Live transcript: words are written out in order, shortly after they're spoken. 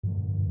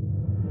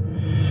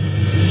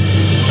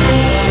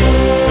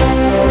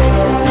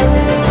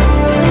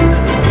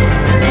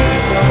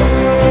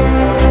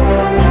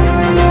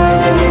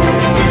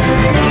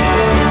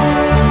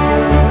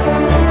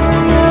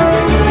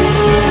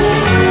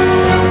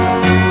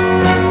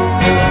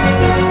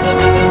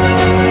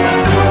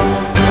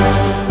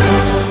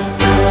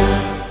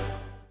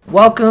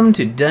Welcome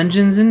to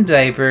Dungeons and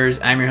Diapers.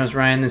 I'm your host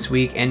Ryan this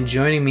week, and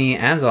joining me,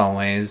 as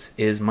always,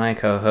 is my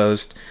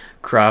co-host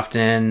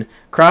Crofton.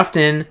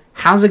 Crofton,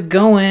 how's it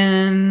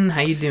going?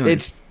 How you doing?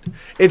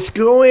 It's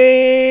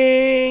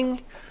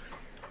going.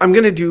 I'm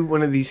gonna do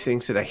one of these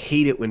things that I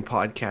hate it when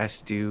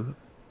podcasts do.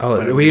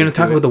 Oh, are we gonna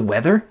talk about the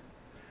weather?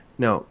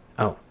 No.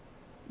 Oh,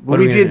 but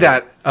we did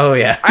that. Oh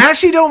yeah. I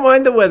actually don't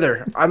mind the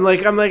weather. I'm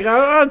like,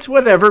 oh, it's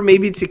whatever.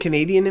 Maybe it's a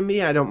Canadian in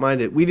me. I don't mind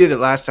it. We did it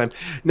last time.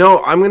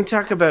 No, I'm gonna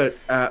talk about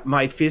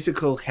my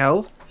physical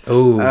health.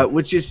 Oh,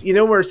 which is,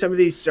 where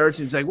somebody starts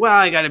and it's like, well,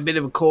 I got a bit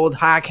of a cold.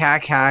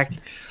 Hack.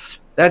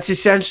 That's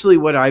essentially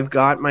what I've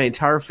got. My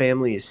entire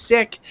family is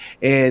sick,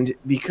 and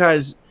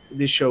because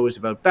this show is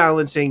about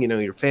balancing,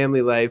 your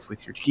family life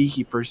with your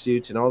geeky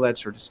pursuits and all that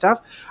sort of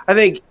stuff, I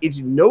think it's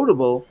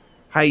notable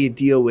how you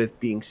deal with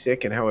being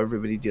sick and how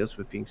everybody deals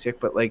with being sick.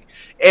 But like,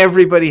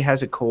 everybody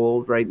has a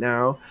cold right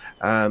now.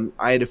 I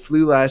had a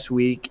flu last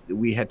week.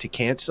 We had to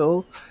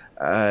cancel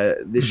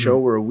this show.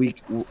 We're a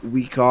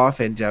week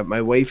off, and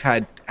my wife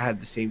had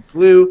the same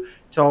flu.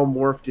 It's all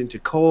morphed into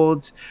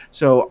colds.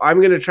 So I'm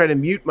going to try to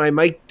mute my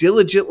mic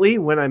diligently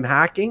when I'm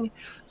hacking.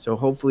 So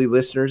hopefully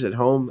listeners at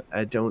home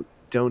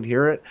don't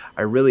hear it.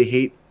 I really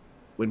hate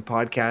when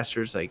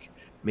podcasters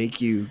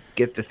make you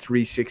get the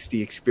 360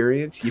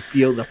 experience. You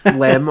feel the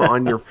phlegm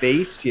on your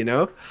face,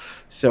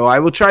 So I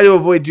will try to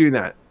avoid doing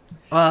that.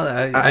 Well,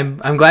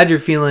 I'm glad you're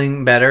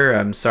feeling better.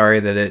 I'm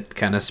sorry that it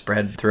kind of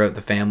spread throughout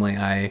the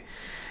family.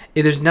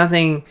 There's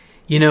nothing,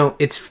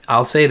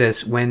 I'll say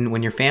this,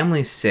 when your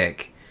family's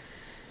sick,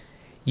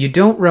 you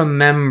don't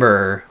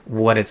remember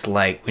what it's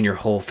like when your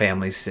whole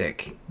family's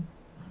sick,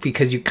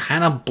 because you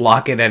kind of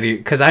block it out of you.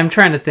 Because I'm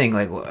trying to think,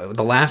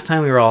 the last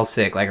time we were all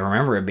sick, I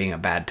remember it being a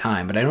bad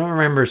time, but I don't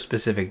remember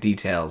specific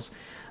details,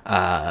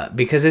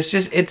 because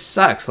it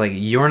sucks.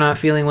 You're not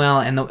feeling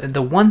well, and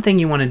the one thing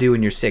you want to do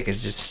when you're sick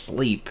is just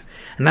sleep,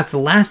 and that's the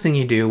last thing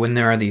you do when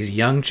there are these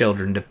young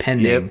children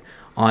depending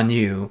on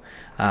you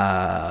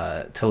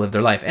to live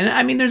their life. And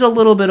I mean, there's a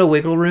little bit of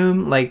wiggle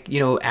room.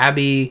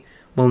 Abby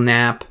will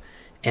nap,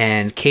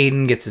 and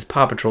Caden gets his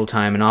Paw Patrol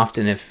time, and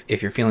often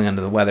if you're feeling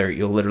under the weather,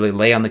 you'll literally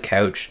lay on the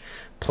couch,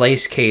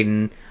 place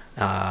Caden,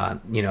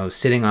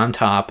 sitting on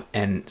top,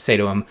 and say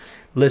to him,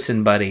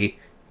 "Listen, buddy,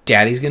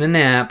 Daddy's gonna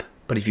nap,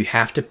 but if you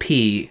have to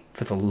pee,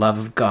 for the love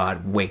of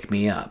God, wake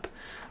me up,"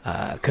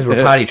 because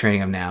we're potty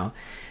training him now,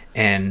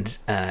 and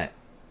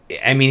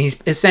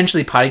he's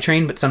essentially potty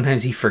trained, but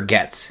sometimes he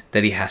forgets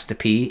that he has to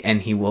pee,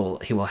 and he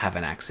will have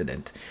an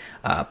accident.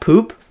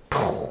 Poop,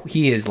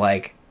 he is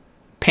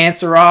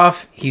pants are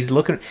off. He's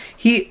looking.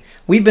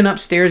 We've been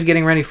upstairs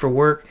getting ready for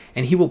work,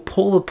 and he will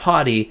pull the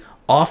potty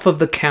off of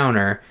the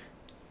counter,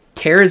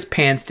 tear his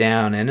pants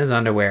down and his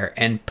underwear,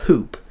 and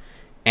poop,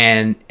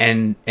 and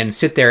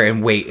sit there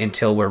and wait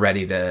until we're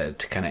ready to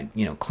kind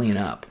of clean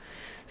up.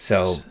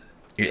 So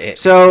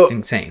it's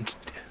insane.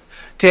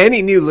 To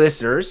any new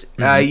listeners,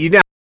 you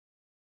now.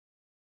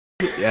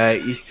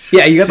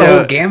 You got the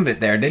whole gambit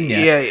there, didn't you?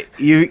 Yeah,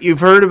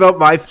 you've heard about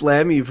my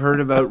phlegm. You've heard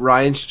about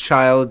Ryan's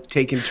child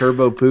taking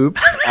turbo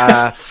poops.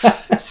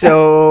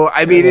 So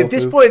I mean, at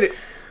this point,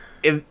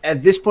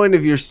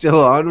 if you're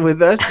still on with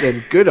us,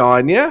 then good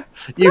on you.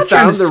 You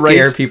found the right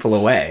scare people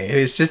away.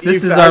 It's just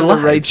this is our life.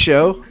 The right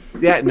show.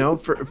 Yeah, no,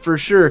 for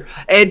sure.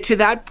 And to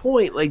that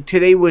point,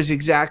 today was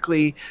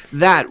exactly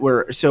that.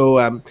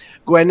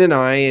 Gwen and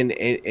I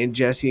and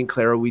Jesse and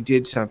Clara, we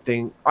did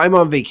something. I'm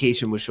on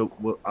vacation, which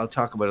I'll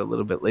talk about a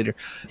little bit later.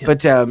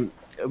 Yeah.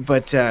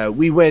 But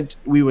we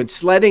went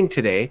sledding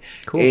today.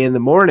 Cool. In the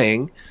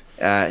morning,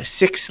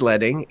 sick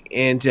sledding,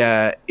 and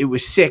it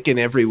was sick in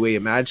every way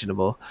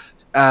imaginable.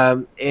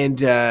 And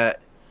then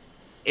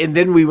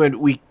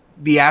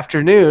the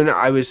afternoon,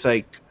 I was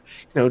like,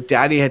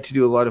 Daddy had to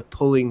do a lot of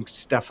pulling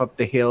stuff up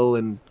the hill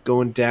and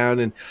going down,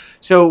 and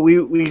so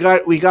we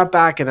got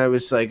back, and I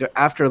was like,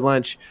 after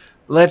lunch,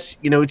 let's,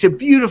 it's a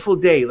beautiful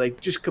day,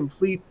 just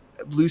complete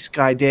blue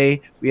sky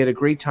day. We had a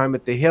great time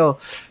at the hill.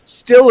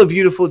 Still a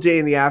beautiful day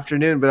in the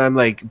afternoon, but I'm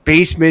like,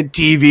 basement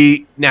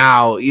TV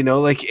now,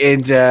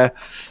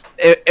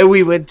 and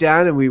we went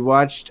down and we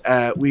watched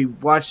a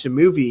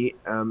movie,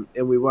 and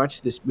we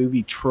watched this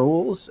movie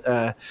Trolls,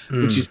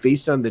 which is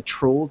based on the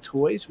Troll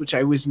toys, which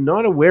I was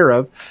not aware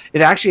of.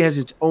 It actually has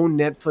its own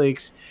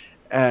Netflix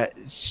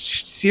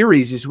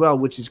series as well,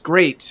 which is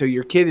great. So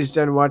your kid is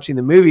done watching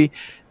the movie,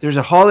 there's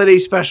a holiday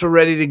special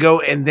ready to go,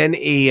 and then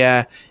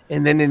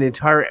an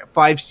entire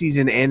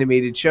 5-season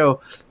animated show.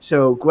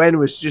 So Gwen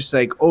was just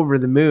over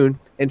the moon,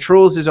 and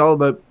Trolls is all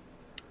about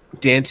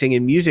dancing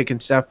and music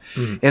and stuff.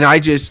 And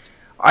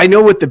I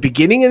know what the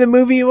beginning of the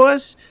movie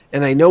was,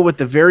 and I know what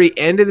the very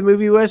end of the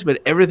movie was,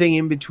 but everything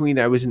in between,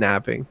 I was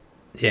napping.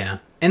 Yeah.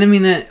 And I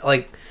mean that,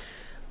 I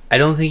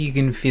don't think you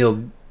can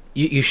feel,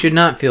 you should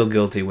not feel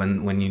guilty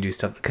when you do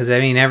stuff, because I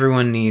mean,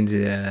 everyone needs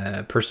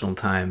personal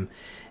time,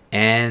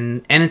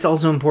 and it's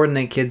also important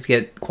that kids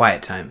get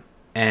quiet time,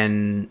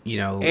 and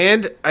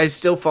And I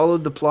still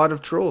followed the plot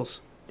of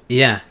Trolls.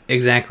 Yeah,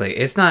 exactly.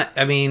 It's not,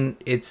 I mean,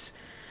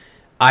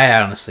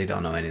 I honestly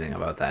don't know anything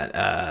about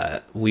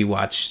that. We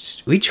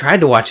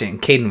tried to watch it,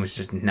 and Caden was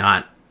just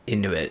not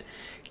into it.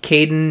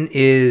 Caden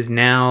is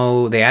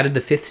now, they added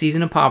the 5th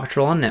season of Paw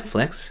Patrol on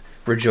Netflix.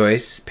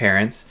 Rejoice,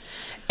 parents.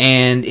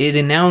 And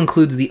it now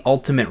includes the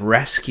Ultimate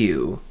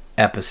Rescue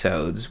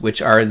episodes,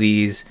 which are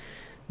these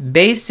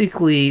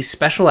basically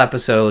special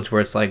episodes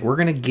where it's like, we're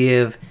going to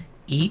give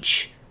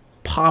each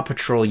Paw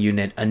Patrol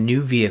unit a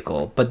new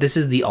vehicle, but this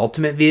is the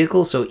ultimate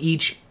vehicle, so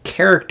each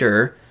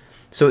character...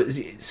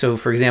 So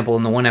for example,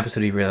 in the one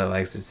episode he really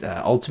likes is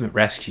Ultimate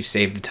Rescue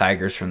Save the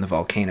Tigers from the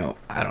volcano.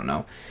 I don't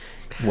know.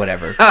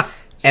 Whatever.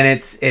 And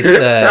it's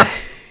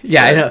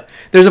yeah, I know.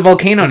 There's a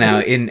volcano now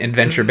in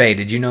Adventure Bay.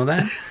 Did you know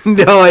that?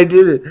 No, I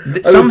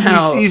didn't. Somehow, I'm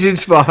a few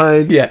seasons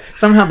behind. Yeah,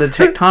 somehow the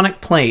tectonic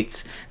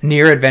plates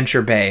near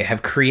Adventure Bay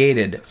have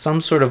created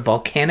some sort of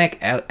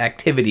volcanic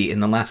activity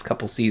in the last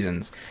couple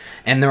seasons,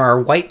 and there are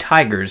white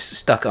tigers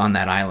stuck on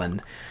that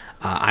island.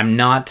 I'm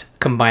not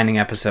combining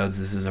episodes.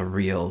 This is a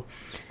real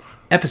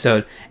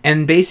episode.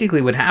 And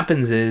basically what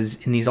happens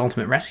is, in these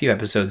Ultimate Rescue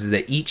episodes, is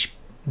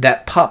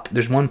that pup,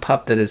 there's one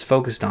pup that is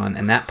focused on,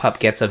 and that pup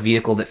gets a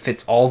vehicle that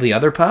fits all the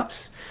other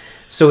pups.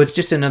 So it's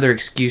just another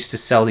excuse to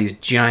sell these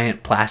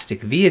giant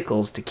plastic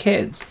vehicles to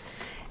kids.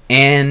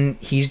 And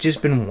he's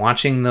just been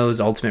watching those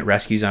Ultimate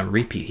Rescues on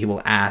repeat. He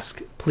will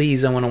ask,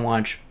 please, I want to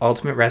watch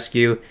Ultimate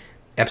Rescue,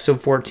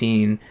 episode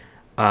 14,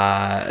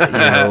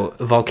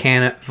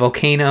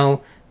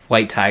 volcano,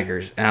 white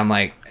tigers. And I'm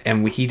like,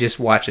 he just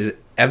watches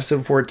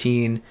episode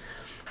 14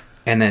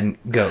 and then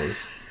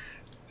goes,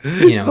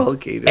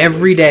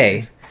 every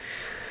day.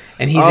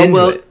 And he's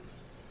into it.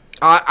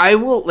 I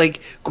will,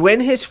 like, Gwen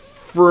has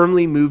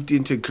firmly moved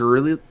into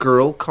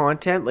girl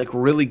content, like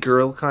really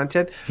girl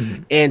content.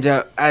 Mm-hmm. And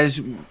as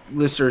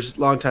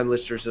longtime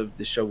listeners of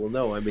the show will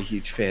know, I'm a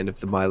huge fan of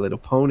the My Little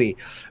Pony.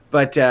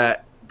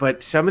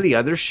 But some of the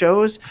other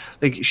shows,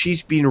 like,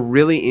 she's been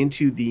really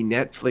into the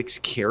Netflix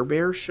Care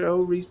Bears show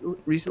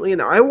recently.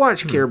 And I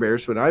watched Care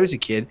Bears when I was a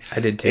kid. I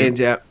did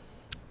too.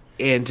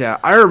 And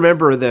I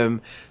remember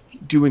them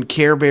doing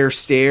Care Bear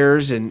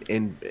stairs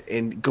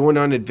and going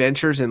on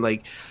adventures and,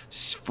 like,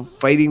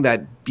 fighting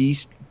that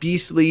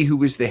Beastly, who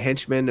was the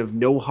henchman of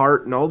No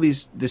Heart, and all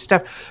this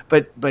stuff.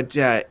 But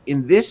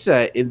in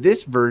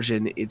this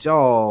version, it's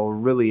all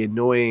really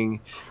annoying.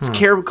 It's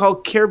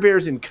called Care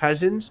Bears and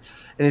Cousins,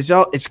 and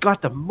it's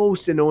got the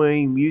most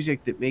annoying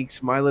music that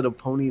makes My Little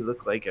Pony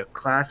look like a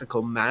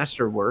classical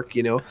masterwork,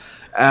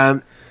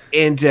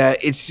 And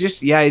it's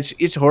just,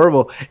 it's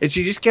horrible. And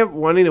she just kept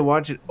wanting to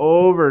watch it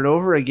over and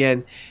over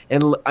again.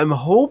 And I'm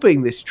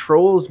hoping this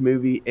Trolls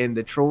movie and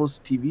the Trolls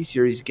TV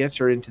series gets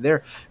her into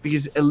there,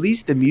 because at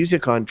least the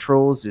music on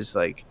Trolls is,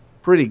 like,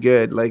 pretty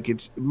good. Like,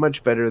 it's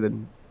much better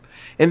than,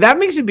 and that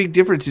makes a big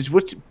difference, is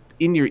what's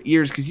in your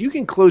ears, because you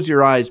can close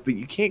your eyes, but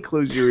you can't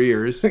close your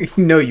ears.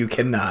 No, you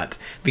cannot,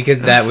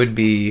 because that would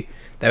be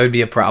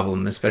a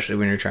problem, especially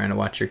when you're trying to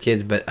watch your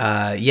kids. But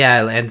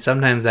and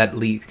sometimes that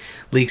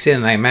leaks in.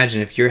 And I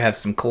imagine if you have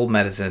some cold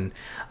medicine,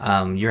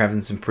 you're having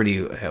some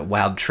pretty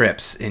wild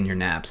trips in your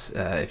naps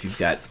if you've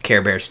got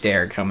Care Bear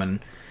stare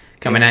coming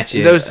at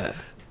you.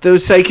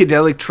 Those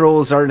psychedelic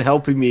trolls aren't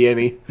helping me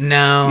any.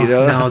 No,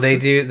 no, they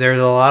do. There's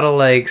a lot of,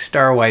 like,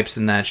 star wipes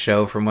in that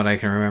show, from what I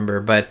can remember.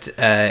 But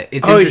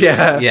it's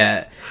interesting.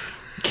 Yeah.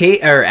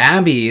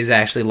 Abby is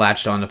actually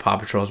latched on to Paw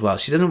Patrol as well.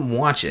 She doesn't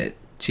watch it.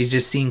 She's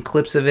just seen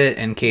clips of it,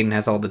 and Caden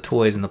has all the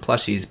toys and the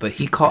plushies. But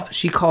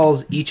she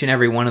calls each and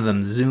every one of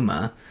them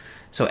Zuma.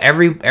 So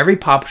every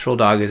Paw Patrol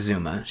dog is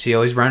Zuma. She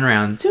always run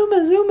around,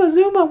 Zuma, Zuma,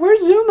 Zuma.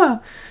 Where's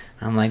Zuma?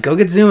 And I'm like, go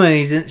get Zuma.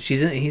 He's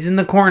in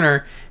the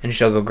corner, and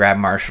she'll go grab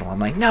Marshall. I'm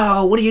like,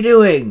 no, what are you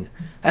doing?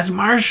 That's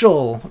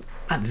Marshall,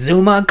 not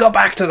Zuma. Go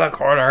back to the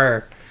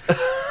corner.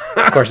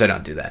 Of course, I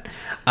don't do that.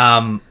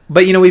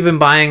 But we've been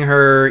buying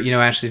her.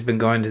 Ashley's been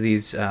going to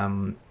these.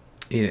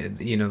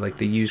 Like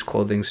the used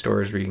clothing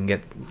stores where you can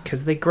get,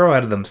 because they grow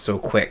out of them so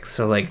quick.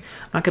 So, like,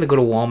 I'm not going to go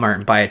to Walmart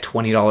and buy a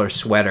 $20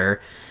 sweater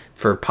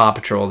for Paw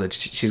Patrol that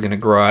she's going to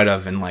grow out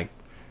of in, like,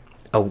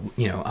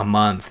 a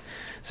month.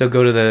 So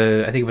go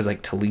to I think it was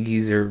like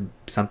Talese or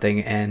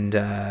something, and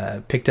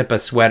picked up a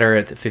sweater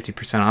at the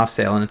 50% off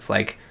sale. And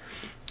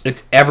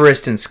it's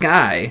Everest and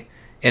Sky.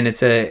 And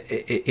it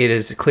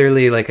is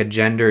clearly like a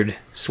gendered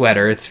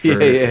sweater. It's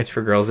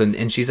for girls.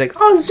 And she's like,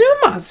 oh,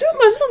 Zuma,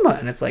 Zuma, Zuma.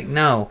 And it's like,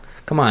 no,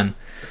 come on.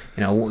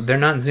 They're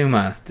not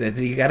Zuma.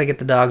 You got to get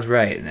the dogs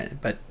right.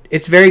 But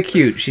it's very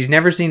cute. She's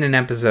never seen an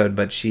episode,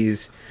 but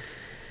she's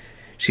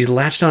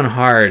latched on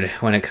hard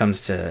when it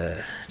comes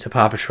to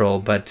Paw Patrol.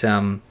 But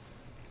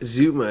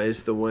Zuma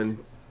is the one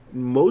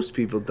most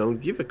people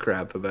don't give a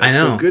crap about. I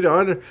know.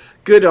 So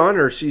good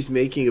honor. She's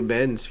making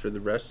amends for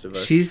the rest of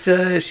us.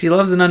 She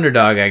loves an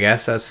underdog, I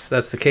guess.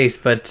 That's the case.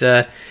 But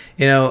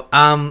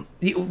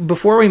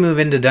before we move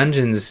into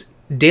Dungeons,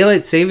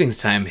 daylight savings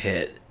time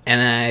hit,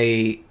 and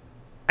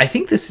I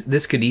think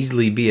this could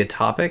easily be a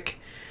topic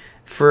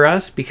for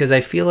us, because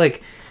I feel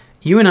like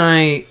you and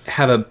I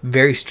have a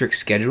very strict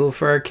schedule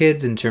for our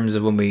kids in terms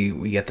of when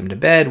we get them to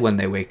bed, when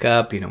they wake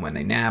up, when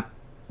they nap,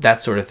 that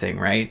sort of thing,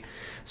 right?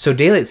 So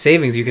daylight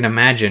savings, you can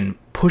imagine,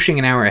 pushing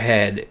an hour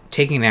ahead,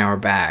 taking an hour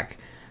back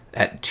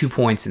at 2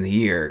 points in the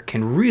year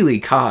can really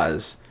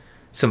cause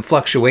some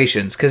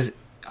fluctuations, because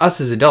us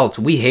as adults,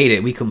 we hate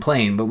it, we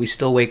complain, but we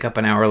still wake up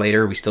an hour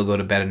later, we still go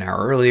to bed an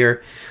hour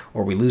earlier,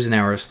 or we lose an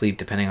hour of sleep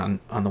depending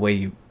on the way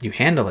you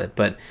handle it.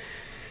 But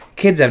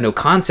kids have no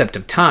concept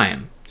of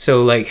time.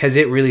 So, like, has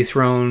it really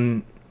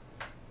thrown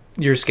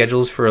your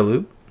schedules for a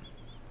loop?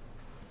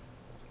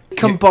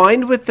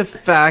 Combined with the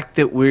fact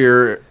that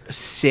we're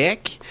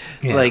sick,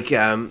 Yeah. like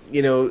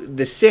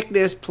the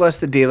sickness plus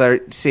the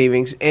daylight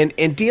savings,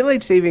 and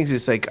daylight savings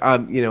is like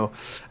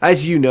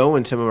as you know,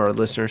 and some of our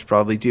listeners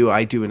probably do,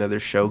 I do another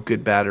show,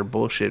 Good, Bad, or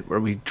Bullshit, where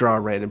we draw a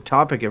random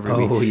topic every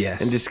week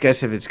and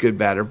discuss if it's good,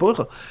 bad, or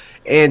bullshit.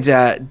 And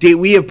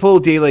we have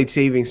pulled daylight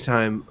savings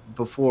time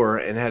before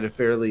and had a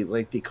fairly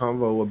lengthy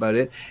convo about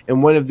it.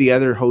 And one of the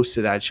other hosts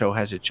of that show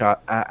has a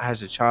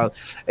child,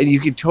 and you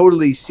can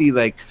totally see,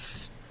 like,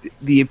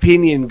 the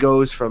opinion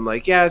goes from,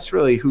 like, yeah, it's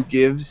really who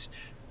gives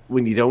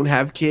when you don't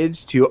have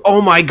kids, to,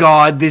 oh my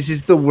God, this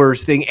is the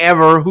worst thing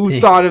ever. Who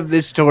thought of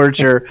this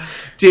torture?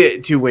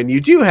 to when you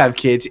do have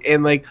kids.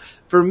 And, like,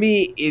 for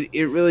me,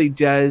 it really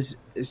does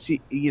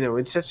see,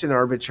 it's such an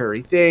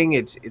arbitrary thing.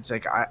 It's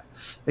like,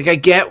 I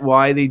get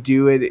why they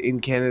do it in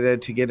Canada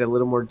to get a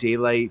little more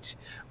daylight,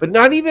 but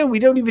we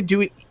don't even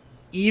do it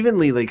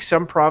evenly. Like,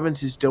 some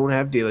provinces don't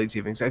have daylight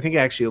savings. I think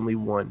actually only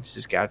one,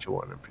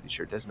 Saskatchewan, I'm pretty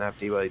sure, doesn't have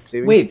daylight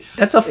savings. Wait,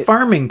 that's a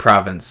farming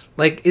province.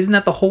 Like, isn't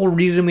that the whole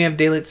reason we have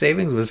daylight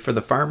savings, was for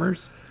the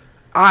farmers?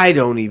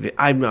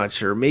 I'm not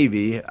sure,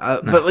 maybe.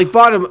 No. But, like,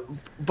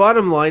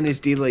 bottom line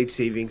is daylight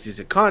savings is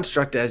a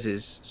construct, as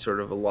is sort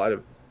of a lot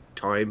of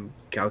time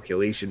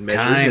calculation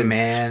measures.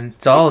 Man.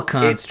 It's all a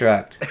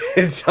construct.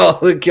 It's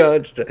all a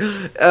construct.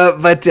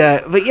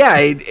 But yeah,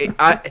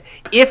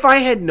 if I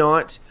had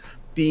not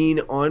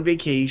been on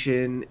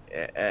vacation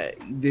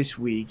this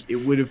week, it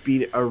would have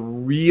been a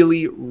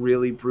really,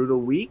 really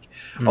brutal week.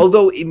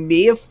 Although it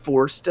may have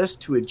forced us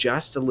to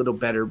adjust a little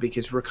better,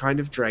 because we're kind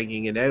of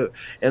dragging it out.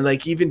 And,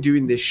 like, even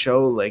doing this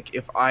show, like,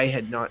 if I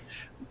had not,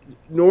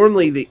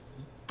 normally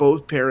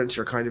both parents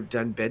are kind of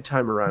done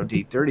bedtime around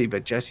 8:30,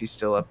 but Jesse's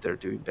still up there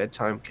doing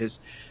bedtime because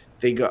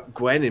they got,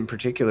 Gwen in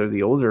particular,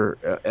 the older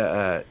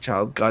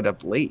child, got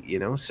up late,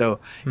 So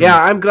yeah,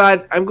 I'm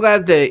glad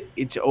that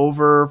it's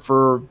over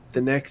for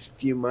the next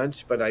few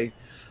months. But I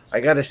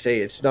gotta say,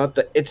 it's not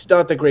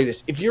the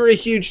greatest. If you're a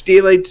huge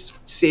daylight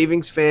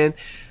savings fan,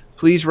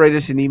 please write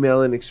us an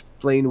email and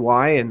explain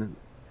why, and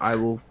I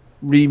will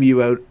ream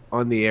you out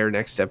on the air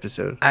next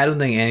episode. I don't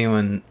think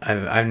anyone,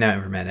 I've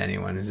never met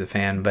anyone who's a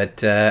fan,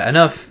 but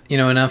enough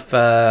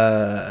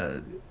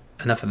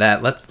of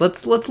that.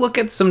 Let's look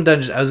at some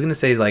dungeons. I was gonna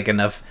say, like,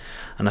 enough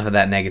of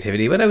that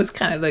negativity, but I was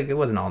kind of like, it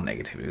wasn't all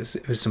negativity.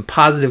 It was some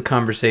positive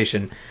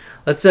conversation.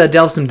 Let's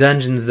delve some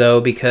dungeons,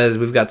 though, because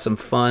we've got some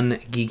fun,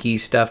 geeky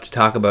stuff to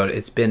talk about.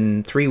 It's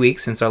been 3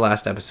 weeks since our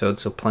last episode,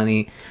 so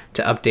plenty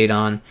to update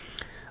on.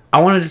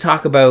 I wanted to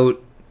talk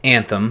about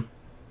Anthem,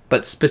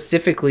 but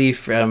specifically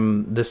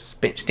from the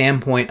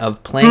standpoint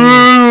of playing.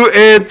 Boo,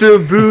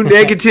 Anthem, boo,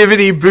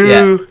 negativity,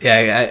 boo.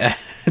 Yeah.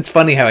 It's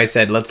funny how I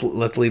said let's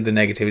leave the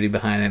negativity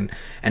behind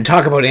and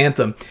talk about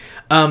Anthem.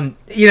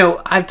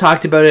 I've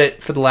talked about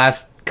it for the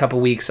last couple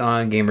weeks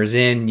on Gamers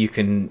In. You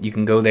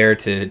can go there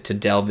to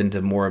delve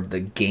into more of the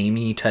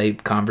gamey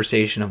type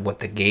conversation of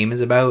what the game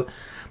is about.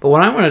 But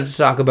what I wanted to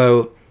talk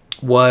about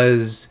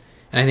was,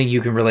 and I think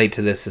you can relate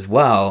to this as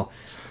well,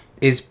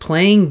 is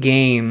playing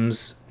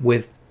games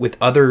with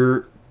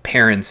other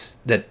parents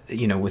that,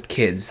 with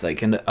kids,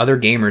 like, and other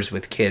gamers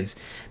with kids,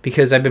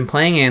 because I've been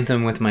playing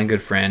Anthem with my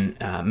good friend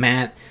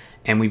Matt,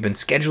 and we've been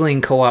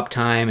scheduling co-op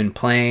time and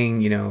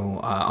playing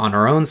on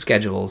our own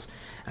schedules.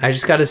 And I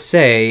just gotta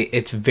say,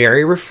 it's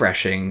very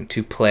refreshing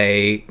to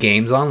play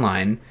games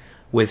online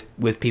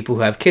with people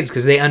who have kids,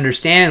 because they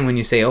understand when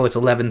you say, oh, it's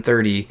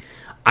 11:30,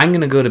 I'm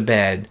gonna go to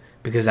bed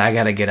because I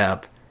gotta get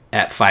up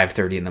at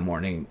 5:30 in the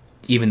morning,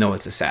 even though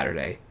it's a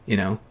Saturday,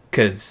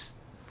 because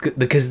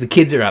the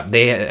kids are up.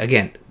 They,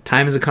 again,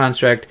 time is a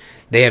construct.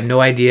 They have no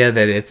idea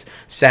that it's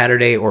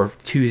Saturday or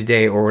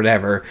Tuesday or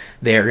whatever.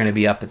 They are going to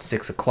be up at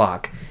 6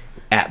 o'clock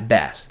at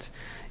best,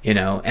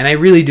 And I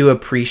really do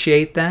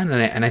appreciate that.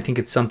 And I think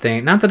it's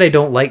something, not that I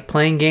don't like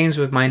playing games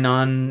with my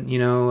non-parent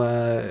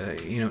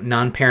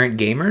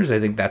gamers. I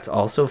think that's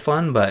also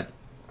fun, but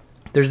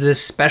there's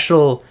this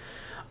special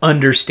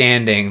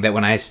understanding that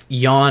when I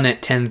yawn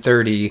at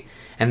 10:30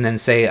 and then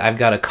say I've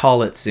got to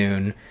call it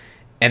soon,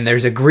 and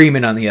there's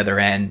agreement on the other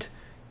end,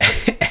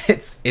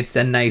 it's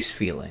a nice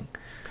feeling.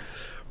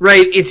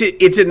 Right,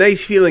 it's a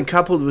nice feeling,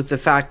 coupled with the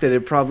fact that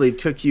it probably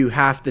took you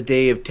half the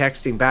day of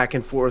texting back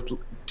and forth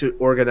to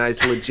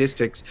organize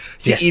logistics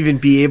to even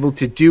be able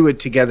to do it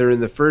together in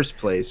the first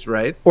place,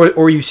 right?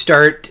 Or you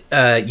start,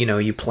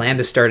 you plan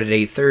to start at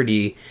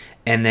 8:30,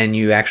 and then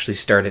you actually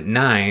start at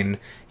 9,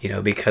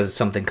 because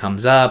something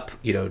comes up,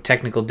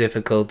 technical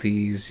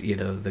difficulties,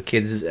 the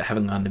kids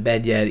haven't gone to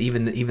bed yet.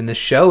 Even the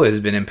show has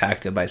been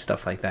impacted by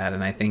stuff like that,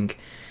 and I think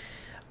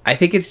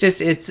it's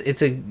just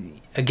it's a,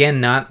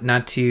 again,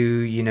 not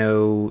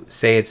to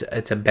say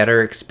it's a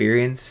better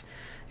experience.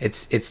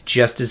 It's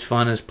just as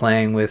fun as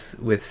playing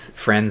with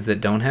friends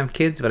that don't have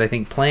kids, but I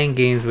think playing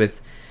games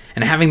with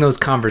and having those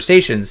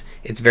conversations,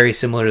 it's very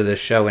similar to this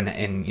show,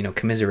 and you know,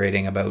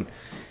 commiserating about,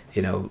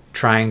 you know,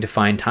 trying to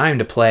find time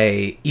to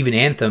play, even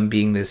Anthem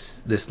being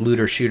this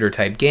looter shooter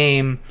type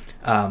game.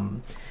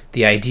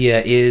 The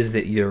idea is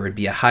that there would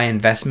be a high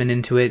investment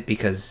into it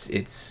because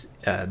it's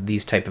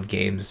these type of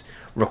games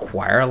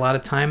require a lot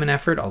of time and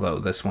effort, although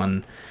this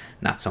one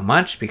not so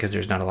much because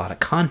there's not a lot of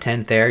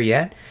content there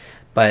yet.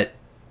 But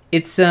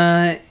it's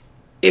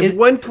if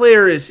one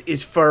player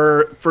is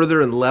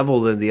further in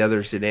level than the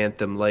others in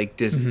Anthem, like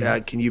does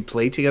can you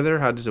play together?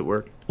 How does it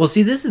work? Well,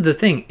 see, this is the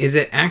thing, is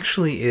it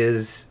actually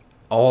is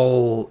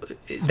all,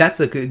 that's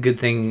a good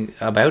thing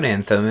about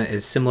Anthem,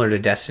 is similar to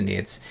Destiny.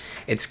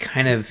 It's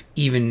kind of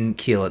even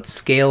keel. It's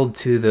scaled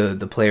to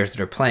the players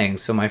that are playing.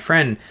 So my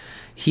friend,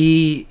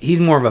 he's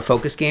more of a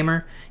focus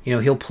gamer. You know,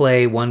 he'll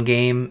play one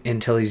game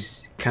until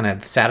he's kind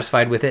of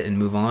satisfied with it and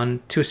move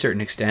on to a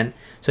certain extent.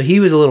 So he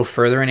was a little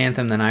further in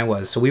Anthem than I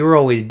was. So we were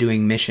always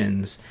doing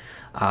missions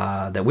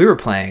that we were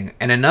playing.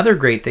 And another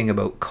great thing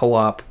about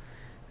co-op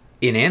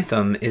in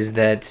Anthem is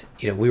that,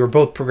 you know, we were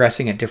both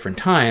progressing at different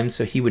times.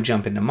 So he would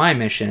jump into my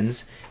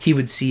missions. He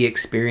would see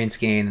experience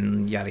gain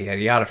and yada,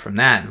 yada, yada from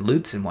that and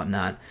loots and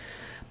whatnot.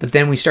 But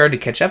then we started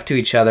to catch up to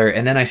each other.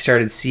 And then I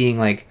started seeing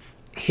like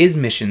his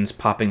missions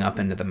popping up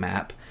into the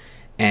map.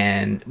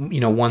 And, you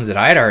know, ones that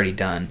I had already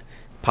done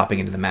popping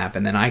into the map.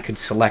 And then I could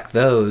select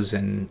those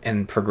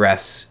and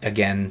progress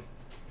again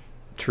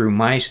through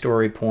my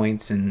story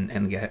points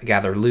and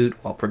gather loot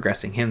while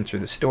progressing him through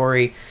the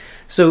story.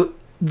 So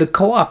the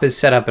co-op is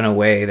set up in a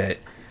way that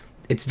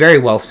it's very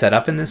well set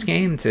up in this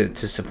game to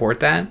support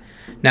that.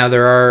 Now,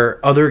 there are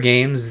other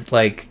games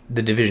like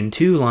The Division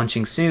 2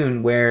 launching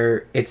soon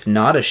where it's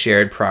not a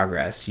shared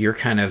progress. You're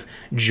kind of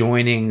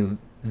joining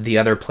the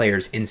other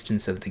player's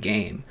instance of the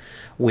game,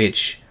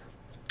 which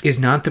is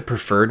not the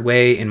preferred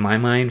way in my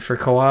mind for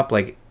co-op.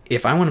 Like,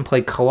 if I want to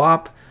play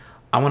co-op,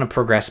 I want to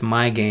progress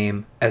my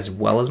game as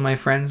well as my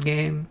friend's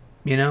game,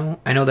 you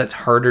know? I know that's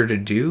harder to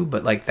do,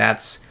 but like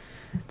that's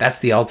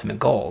the ultimate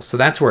goal. So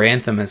that's where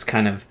Anthem is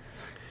kind of,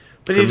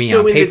 for me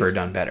on paper,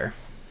 done better.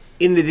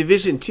 In The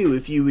Division 2,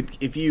 if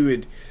you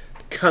would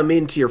come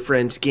into your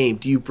friend's game,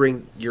 do you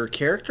bring your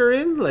character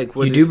in? Like,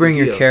 what you do bring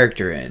your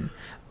character in,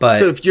 but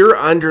so if you're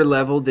under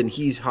leveled and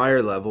he's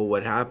higher level,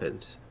 what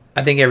happens?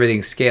 I think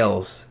everything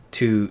scales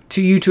to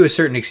you to a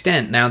certain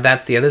extent. Now,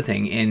 that's the other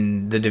thing.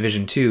 In The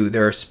Division 2,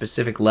 there are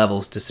specific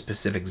levels to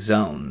specific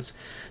zones.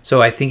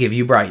 So I think if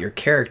you brought your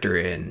character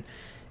in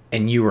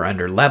and you were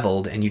under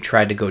leveled and you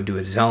tried to go do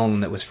a zone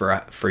that was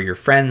for your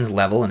friend's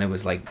level, and it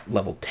was like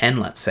level 10,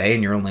 let's say,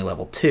 and you're only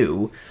level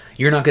 2,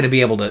 you're not going to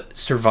be able to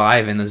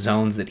survive in the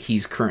zones that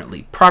he's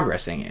currently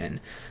progressing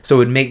in. So it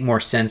would make more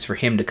sense for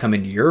him to come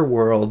into your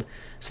world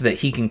so that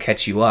he can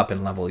catch you up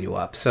and level you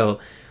up. So,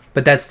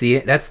 but that's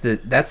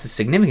the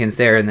significance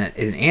there, in that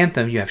in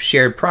Anthem you have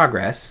shared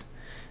progress.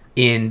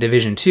 In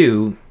Division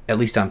 2, at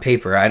least on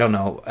paper, I don't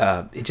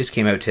know, it just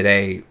came out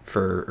today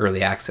for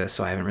early access,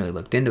 so I haven't really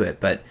looked into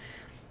it, but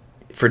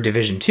for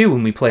Division 2,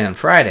 when we play on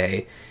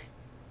Friday,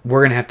 we're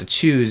going to have to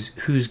choose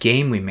whose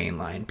game we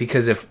mainline,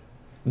 because if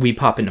we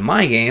pop into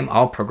my game,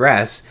 I'll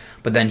progress,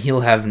 but then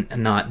he'll have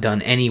not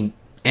done any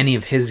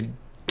of his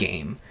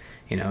game.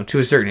 You know, to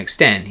a certain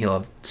extent, he'll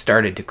have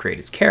started to create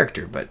his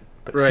character, but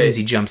as soon as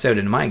he jumps out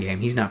into my game,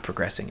 he's not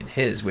progressing in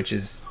his, which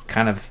is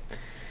kind of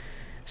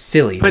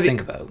silly to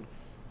think about.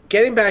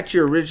 Getting back to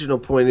your original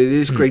point, it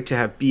is great to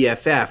have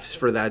BFFs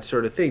for that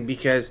sort of thing,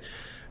 because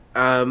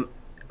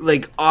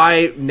like,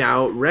 I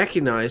now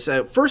recognize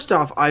that, first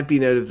off, I've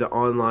been out of the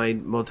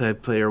online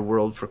multiplayer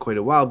world for quite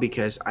a while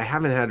because I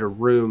haven't had a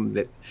room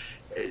that,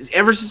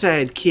 ever since I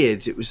had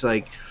kids, it was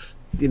like,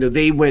 you know,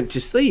 they went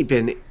to sleep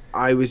and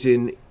I was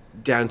in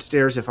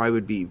downstairs. If I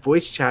would be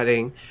voice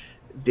chatting,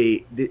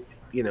 they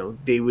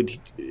would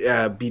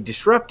be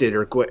disrupted,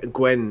 or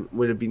Gwen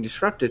would have been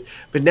disrupted.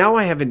 But now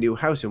I have a new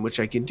house in which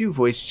I can do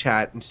voice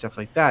chat and stuff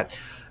like that.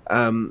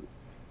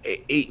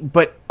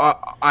 But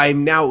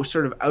I'm now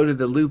sort of out of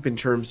the loop in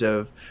terms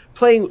of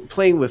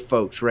playing with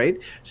folks, right?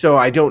 So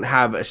I don't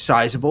have a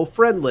sizable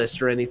friend list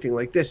or anything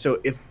like this. So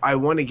if I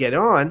want to get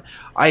on,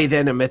 I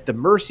then am at the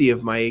mercy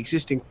of my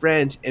existing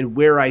friends and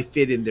where I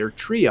fit in their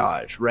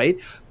triage, right?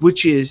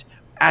 Which is,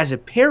 as a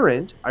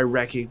parent, I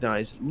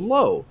recognize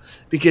low,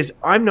 because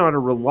I'm not a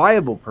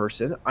reliable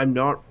person. I'm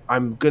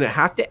going to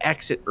have to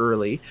exit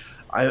early.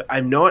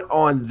 I'm not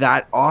on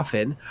that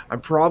often.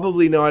 I'm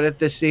probably not at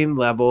the same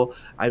level.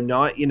 I'm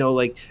not,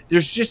 like,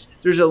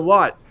 there's a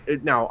lot.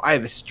 Now, I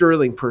have a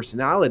sterling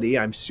personality.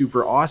 I'm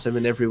super awesome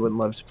and everyone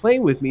loves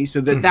playing with me.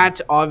 So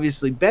that's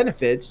obviously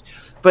benefits,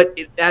 but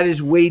that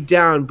is weighed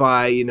down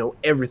by,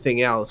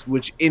 everything else,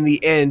 which in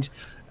the end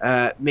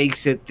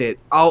makes it that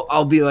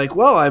I'll be like,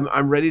 well,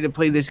 I'm ready to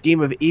play this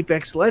game of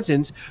Apex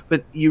Legends,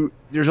 but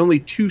there's only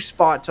 2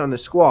 spots on the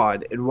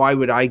squad. And why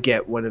would I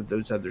get one of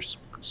those other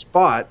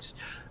spots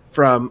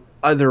from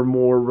other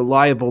more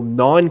reliable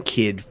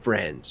non-kid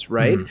friends,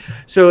 right? Mhm.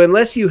 So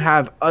unless you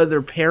have other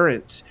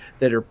parents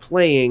that are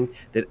playing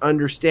that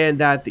understand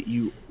that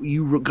you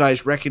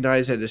guys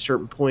recognize at a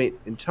certain point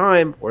in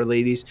time, or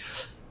ladies,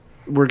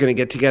 we're going to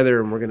get together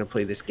and we're going to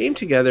play this game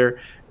together,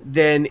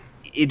 then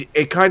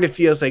it kind of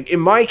feels like, in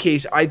my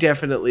case, I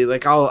definitely,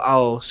 like,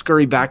 I'll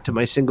scurry back to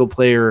my single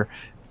player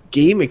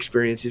game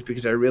experiences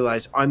because I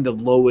realize I'm the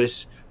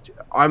lowest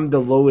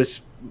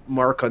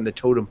mark on the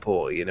totem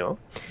pole, you know?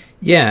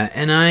 Yeah,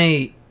 and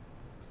I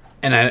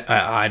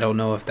don't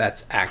know if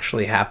that's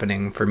actually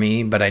happening for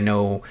me, but I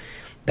know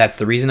that's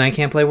the reason I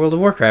can't play World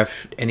of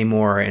Warcraft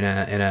anymore in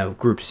a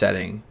group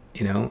setting.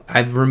 You know,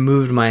 I've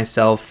removed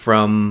myself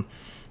from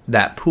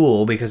that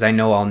pool because I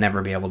know I'll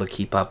never be able to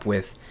keep up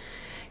with,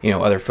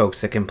 other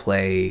folks that can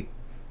play,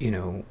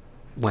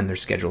 when their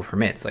schedule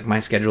permits. Like my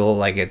schedule,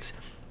 like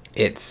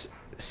it's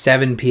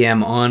 7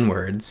 p.m.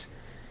 onwards,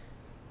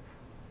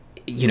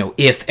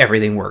 if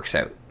everything works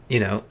out,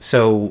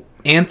 So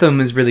Anthem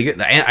is really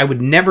good. I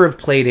would never have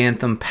played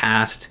Anthem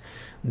past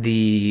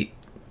the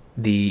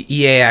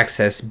EA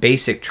Access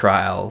basic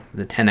trial,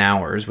 the 10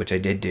 hours, which I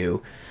did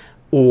do,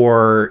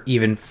 or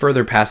even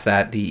further past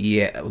that,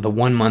 the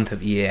 1 month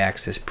of EA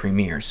Access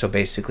Premier. So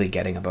basically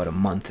getting about a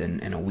month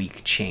and a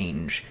week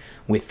change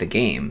with the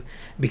game,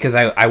 because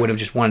I would have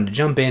just wanted to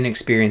jump in,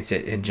 experience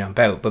it, and jump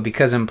out. But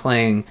because I'm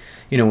playing,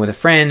 with a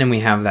friend and we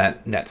have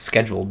that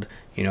scheduled,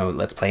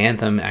 let's play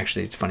Anthem.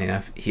 Actually, it's funny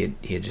enough, he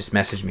had just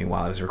messaged me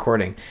while I was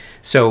recording.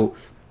 So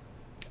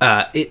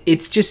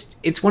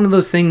it's one of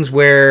those things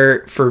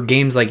where for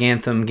games like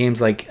Anthem,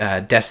 games like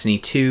Destiny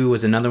 2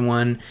 was another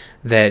one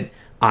that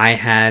I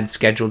had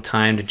scheduled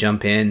time to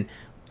jump in,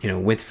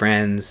 with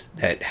friends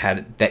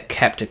that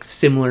kept a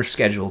similar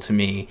schedule to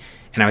me,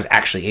 and I was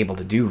actually able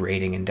to do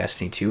raiding in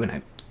Destiny 2, and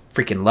I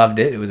freaking loved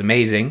it. It was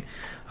amazing.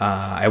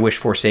 I wish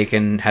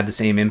Forsaken had the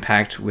same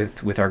impact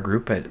with our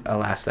group, but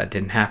alas, that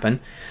didn't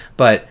happen.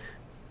 But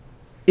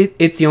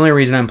it's the only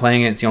reason I'm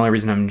playing it. It's the only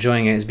reason I'm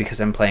enjoying it is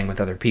because I'm playing with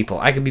other people.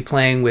 I could be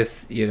playing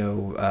with,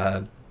 you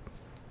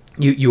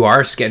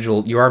are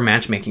scheduled, you are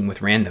matchmaking with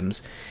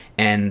randoms,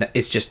 and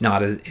it's just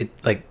not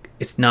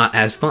it's not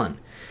as fun.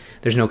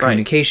 There's no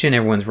communication. Right.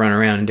 Everyone's running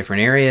around in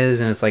different areas,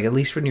 and it's like, at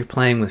least when you're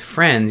playing with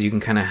friends, you can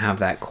kind of have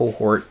that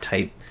cohort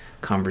type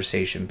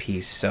conversation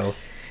piece. So,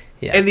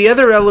 yeah. And the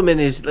other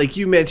element is, like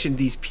you mentioned,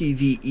 these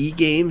PvE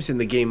games,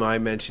 and the game I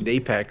mentioned,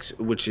 Apex,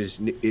 which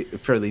is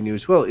fairly new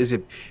as well, is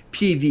a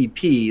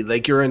PvP.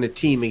 Like, you're in a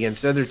team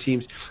against other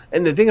teams.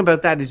 And the thing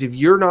about that is, if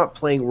you're not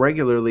playing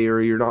regularly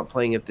or you're not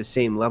playing at the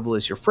same level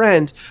as your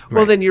friends,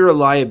 well, then you're a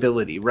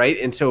liability, right?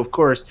 And so, of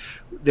course,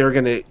 they're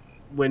going to,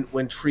 when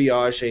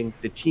triaging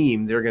the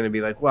team, they're going to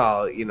be like,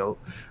 well,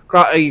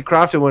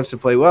 Crofton wants to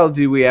play well.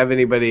 Do we have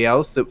anybody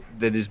else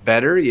that is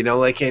better?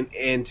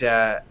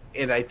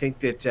 And I think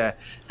that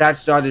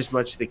that's not as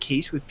much the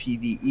case with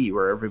PvE,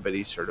 where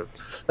everybody's sort of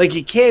like,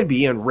 it can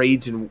be on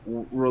raids in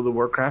World of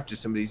Warcraft. If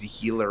somebody's a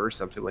healer or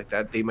something like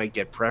that, they might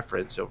get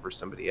preference over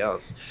somebody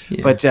else.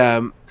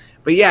 Yeah.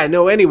 But yeah,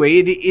 no. Anyway,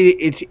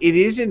 it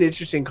is an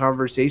interesting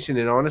conversation,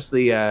 and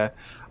honestly,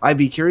 I'd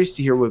be curious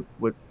to hear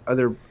what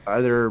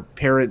other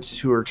parents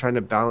who are trying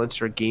to balance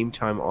their game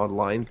time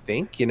online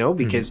think.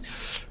 Because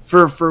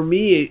for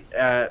me,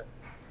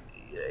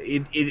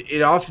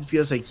 it often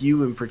feels like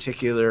you in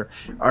particular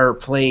are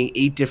playing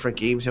 8 different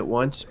games at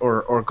once,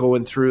 or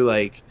going through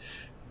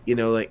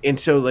and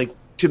so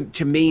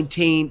to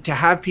maintain, to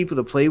have people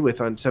to play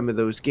with on some of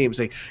those games,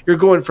 like you're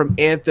going from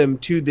Anthem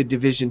to the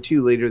Division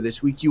 2 later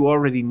this week, you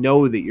already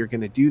know that you're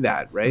going to do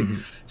that, right?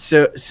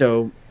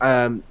 So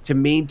to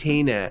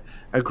maintain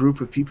a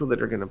group of people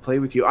that are going to play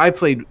with you. I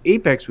played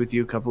Apex with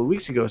you a couple of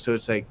weeks ago, so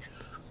it's like,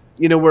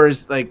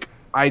 whereas like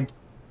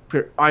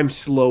I'm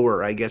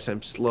slower. I guess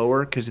I'm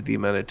slower because of the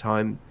amount of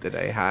time that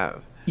I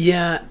have.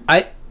 Yeah,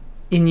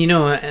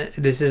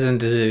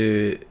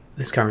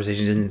 this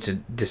conversation isn't to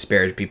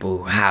disparage people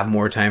who have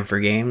more time for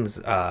games.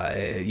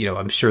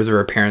 I'm sure there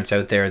are parents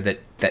out there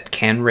that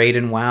can raid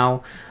and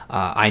WoW.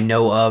 I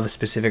know of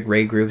specific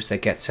raid groups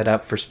that get set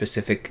up for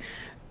specific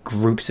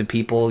groups of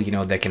people,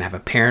 that can have a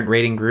parent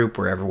raiding group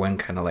where everyone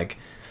kind of like,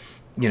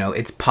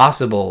 it's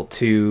possible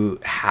to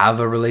have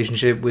a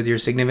relationship with your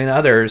significant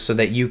other so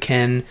that you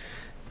can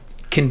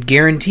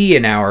guarantee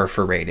an hour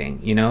for raiding.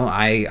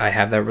 I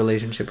have that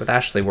relationship with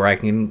Ashley where I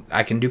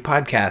can do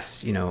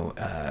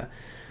podcasts,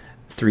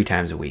 3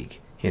 times a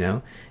week,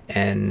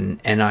 and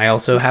I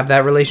also have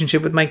that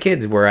relationship with my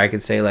kids where I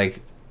could say,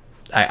 like,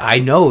 I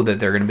know that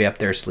they're going to be up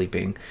there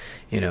sleeping,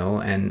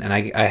 and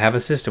I have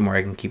a system where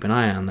I can keep an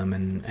eye on them,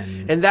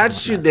 and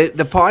that's true. The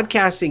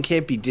podcasting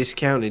can't be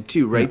discounted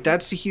too, right? Yeah.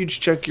 That's a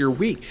huge chunk of your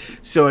week.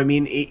 So I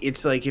mean,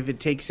 it's like, if it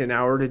takes an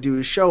hour to do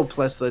a show,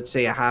 plus let's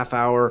say a half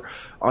hour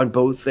on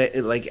both,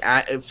 like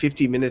at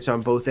 50 minutes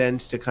on both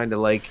ends to kind of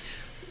like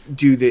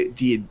do the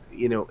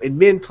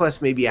admin,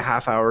 plus maybe a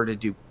half hour to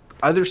do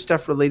other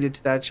stuff related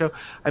to that show.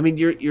 I mean,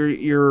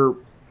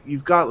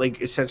 you've got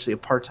like essentially a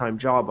part-time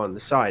job on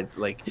the side,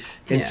 like,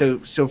 and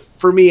so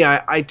for me,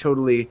 I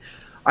totally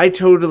I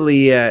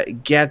totally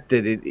get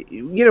that.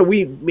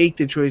 We make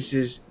the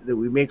choices that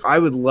we make. I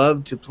would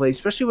love to play,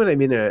 especially when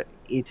I'm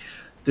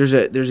there's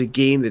a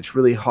game that's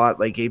really hot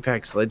like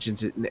Apex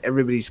Legends, and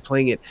everybody's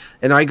playing it.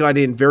 And I got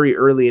in very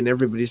early, and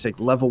everybody's like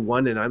level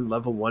 1, and I'm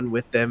level 1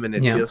 with them, and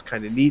it Yeah. feels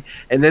kind of neat.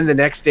 And then the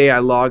next day, I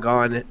log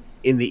on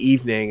in the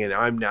evening, and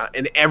I'm not,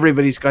 and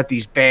everybody's got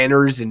these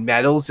banners and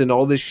medals and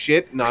all this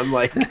shit, and I'm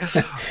like.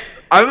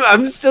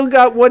 I'm still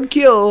got 1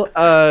 kill.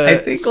 I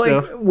think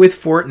like with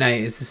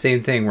Fortnite, it's the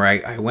same thing where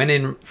I went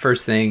in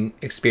first thing,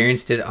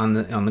 experienced it on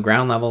the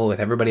ground level with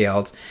everybody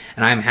else,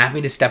 and I'm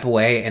happy to step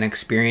away and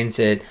experience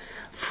it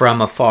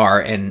from afar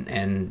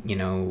and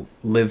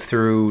live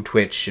through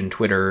Twitch and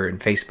Twitter and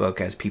Facebook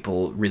as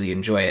people really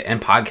enjoy it,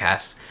 and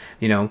podcasts.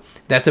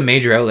 That's a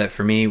major outlet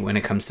for me when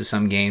it comes to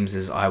some games.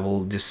 Is I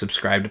will just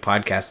subscribe to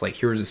podcasts like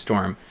Heroes of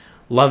Storm.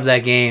 Love that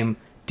game.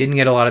 Didn't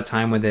get a lot of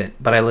time with it,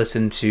 but I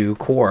listened to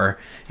Core,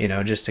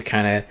 just to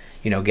kind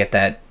of, get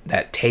that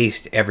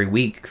taste every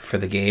week for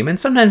the game. And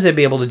sometimes I'd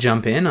be able to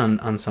jump in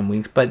on some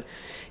weeks, but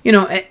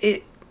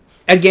it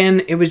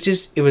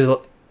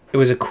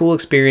was a cool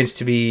experience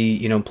to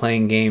be,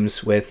 playing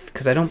games with,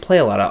 because I don't play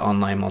a lot of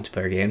online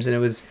multiplayer games, and it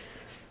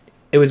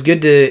was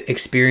good to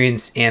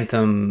experience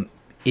Anthem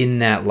in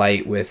that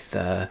light with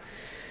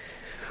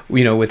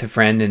with a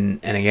friend, and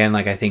again,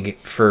 like I think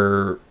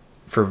for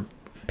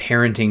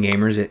parenting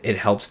gamers, it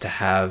helps to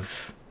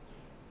have,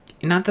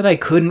 not that I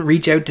couldn't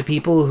reach out to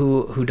people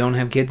who don't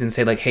have kids and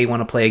say like, hey,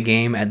 want to play a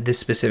game at this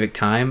specific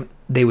time,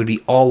 they would be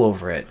all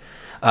over it.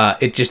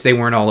 It just, they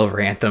weren't all over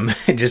Anthem.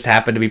 It just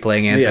happened to be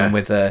playing Anthem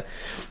with a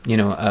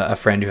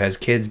friend who has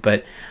kids.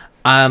 But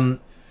I'm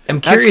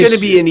curious. That's going to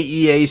be an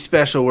EA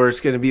special where it's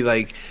going to be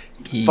like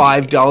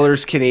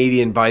 $5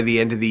 Canadian by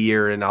the end of the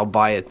year, and I'll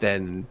buy it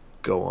then.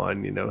 Go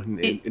on,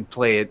 and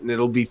play it, and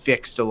it'll be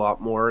fixed a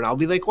lot more, and I'll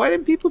be like, why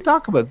didn't people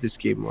talk about this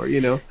game more?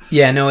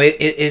 Yeah, no,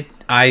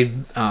 I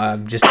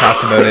just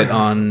talked about it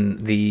on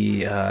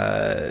the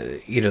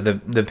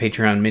the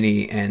Patreon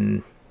mini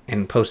and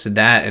posted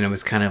that, and it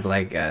was kind of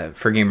like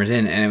for Gamers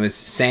In, and it was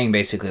saying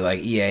basically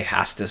like EA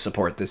has to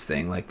support this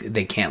thing, like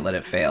they can't let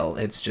it fail.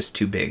 It's just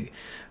too big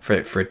for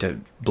it to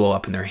blow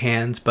up in their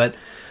hands, but.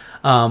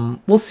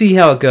 We'll see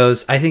how it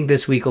goes. I think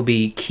this week will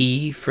be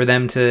key for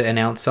them to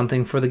announce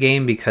something for the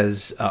game,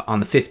 because on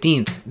the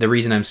 15th, the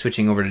reason I'm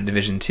switching over to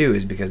Division 2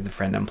 is because the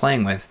friend I'm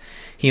playing with,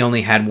 he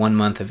only had 1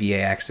 month of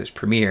EA Access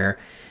Premier,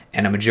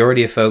 and a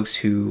majority of folks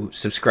who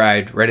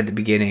subscribed right at the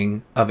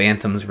beginning of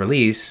Anthem's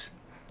release,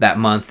 that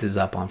month is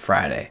up on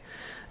Friday,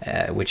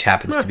 which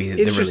happens to be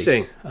the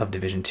release of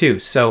Division 2.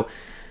 So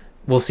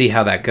we'll see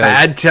how that goes.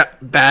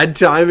 Bad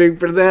timing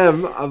for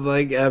them. I'm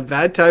like,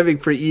 bad timing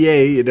for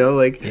EA,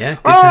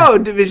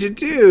 Division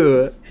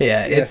 2.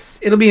 Yeah,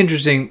 it'll be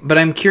interesting, but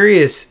I'm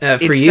curious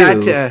for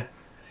you.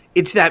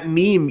 It's that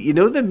meme,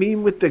 the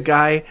meme with the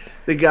guy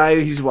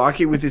who's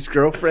walking with his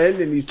girlfriend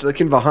and he's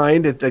looking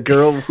behind at the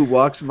girl who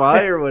walks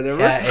by or whatever.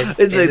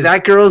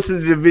 That girl's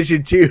in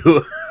Division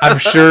 2. I'm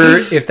sure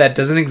if that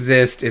doesn't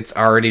exist, it's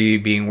already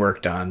being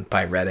worked on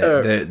by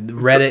Reddit. The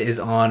Reddit is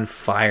on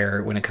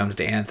fire when it comes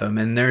to Anthem,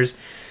 and there's,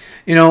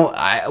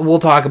 I'll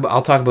talk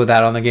about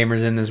that on the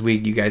Gamers In this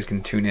week. You guys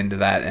can tune into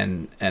that,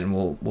 and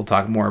we'll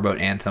talk more about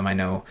Anthem. I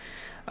know,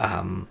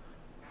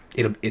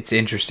 it's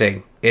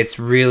interesting. It's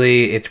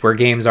where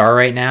games are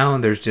right now.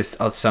 There's just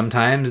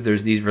sometimes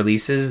there's these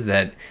releases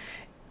that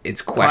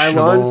it's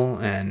questionable,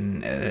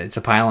 and it's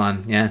a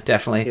pylon. Yeah,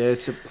 definitely. Yeah,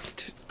 it's a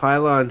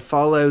pylon.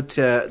 Fallout,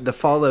 the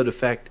Fallout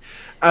effect.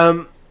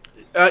 I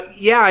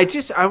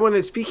want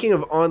to, speaking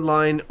of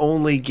online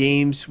only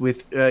games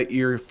with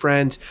your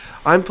friends,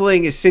 I'm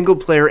playing a single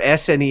player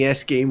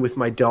SNES game with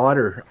my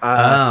daughter.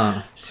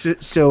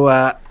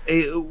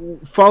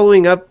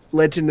 Following up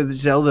Legend of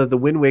Zelda: The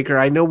Wind Waker,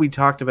 I know we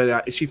talked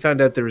about it. She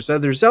found out there was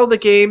other Zelda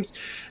games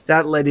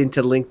that led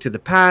into Link to the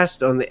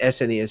Past on the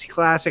SNES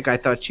Classic. I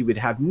thought she would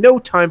have no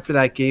time for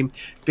that game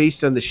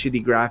based on the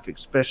shitty graphics,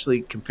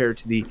 especially compared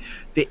to the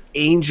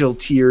angel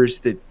tears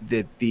that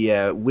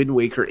the Wind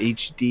Waker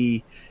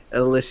HD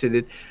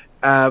elicited.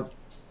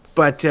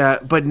 But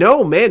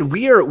no, man,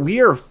 we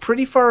are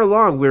pretty far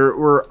along.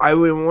 We're I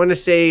would want to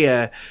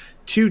say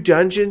 2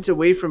 dungeons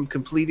away from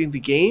completing the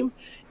game.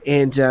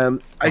 And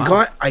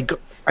wow.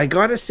 I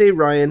gotta say,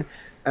 Ryan,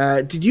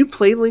 did you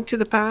play Link to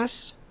the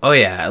Past? Oh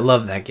yeah, I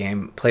love that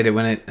game. Played it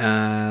when it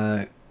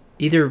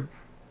it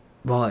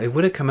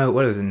would have come out.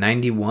 What was it,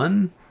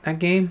 91? That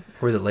game,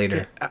 or was it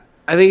later?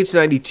 I think it's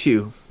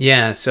 92.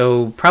 Yeah,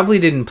 so probably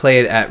didn't play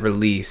it at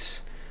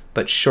release,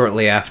 but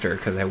shortly after,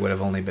 because I would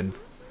have only been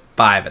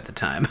 5 at the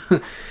time.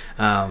 But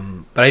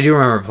I do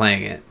remember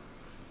playing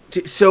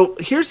it. So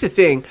here's the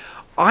thing,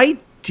 I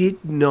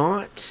did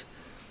not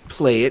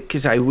play it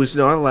because I was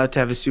not allowed to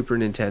have a Super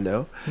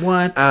Nintendo.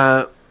 What?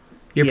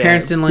 Your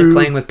parents didn't like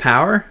playing with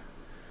power?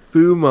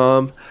 Boo,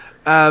 Mom.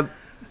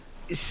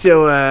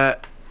 So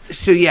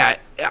yeah,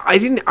 I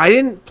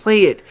didn't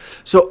play it.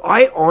 So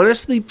I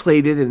honestly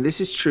played it, and this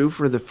is true,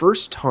 for the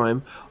first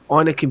time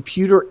on a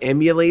computer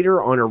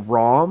emulator on a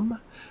ROM.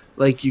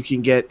 Like you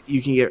can get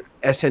SNES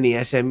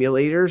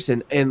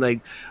emulators, and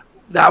like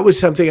that was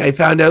something I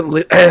found out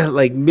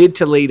like mid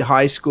to late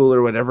high school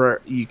or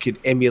whatever. You could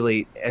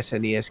emulate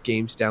SNES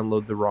games,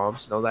 download the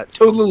ROMs and all that.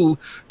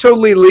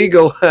 Totally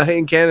legal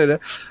in Canada.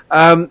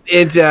 And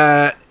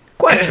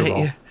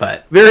Questionable,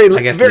 but very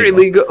I guess very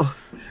legal.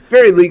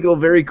 Very legal,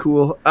 very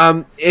cool.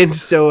 And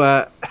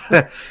so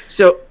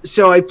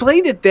so I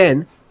played it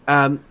then.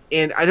 And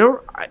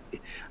I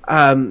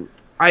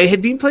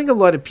had been playing a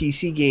lot of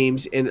PC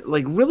games and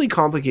like really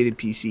complicated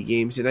PC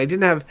games, and I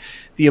didn't have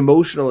the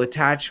emotional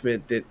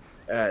attachment that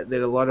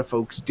that a lot of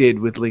folks did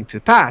with Link to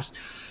the Past.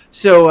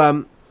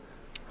 So,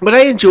 but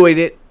I enjoyed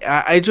it.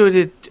 I enjoyed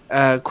it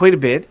quite a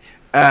bit.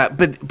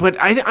 But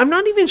I'm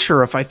not even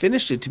sure if I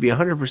finished it, to be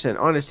 100%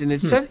 honest. And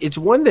it's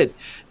one that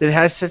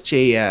has such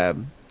a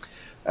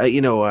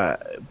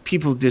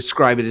people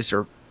describe it as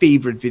their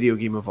favorite video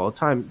game of all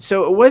time.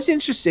 So it was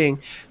interesting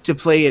to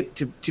play it,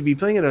 to be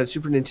playing it on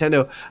Super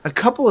Nintendo. A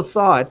couple of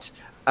thoughts.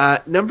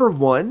 Number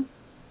one,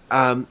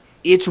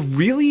 it's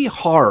really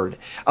hard,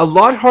 a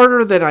lot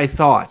harder than I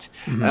thought.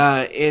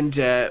 And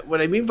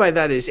what I mean by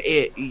that is,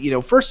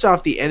 first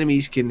off, the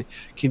enemies can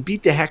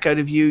beat the heck out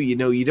of you.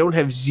 You don't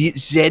have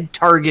Z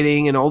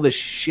targeting and all the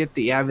shit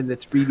that you have in the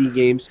 3D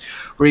games,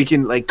 where you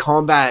can like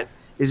combat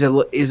is a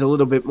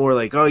little bit more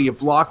like, oh, you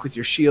block with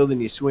your shield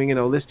and you swing and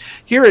all this.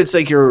 Here it's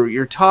like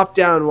you're top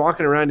down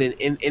walking around,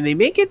 and they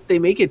make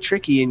it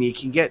tricky, and you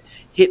can get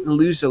hit and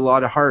lose a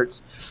lot of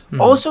hearts.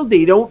 Also,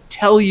 they don't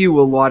tell you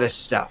a lot of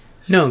stuff.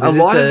 No,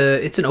 because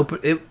it's an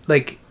open,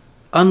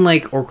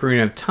 unlike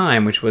Ocarina of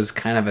Time, which was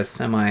kind of a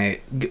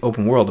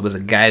semi-open world. It was a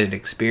guided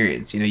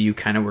experience. You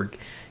kind of were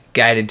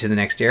guided to the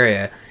next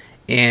area.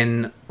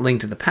 In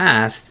Link to the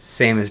Past,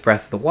 same as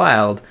Breath of the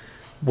Wild,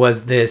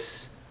 was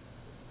this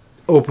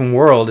open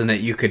world, in that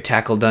you could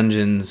tackle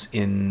dungeons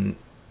in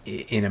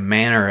a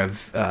manner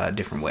of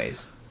different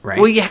ways, right?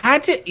 Well, you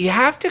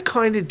have to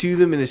kind of do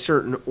them in a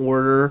certain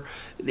order,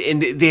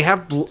 and they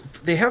have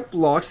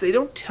blocks. They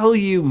don't tell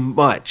you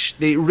much.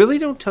 They really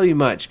don't tell you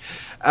much.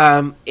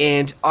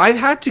 And I've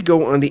had to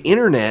go on the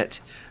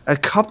internet a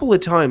couple of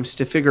times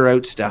to figure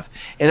out stuff.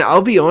 And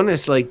I'll be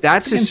honest, like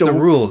that's against the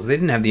rules. They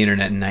didn't have the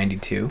internet in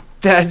 '92.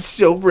 That's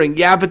sobering.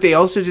 Yeah, but they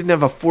also didn't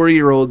have a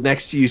 4-year-old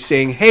next to you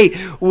saying, "Hey,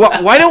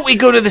 why don't we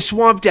go to the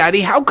swamp,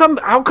 Daddy? How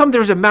come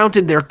there's a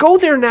mountain there? Go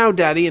there now,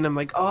 Daddy." And I'm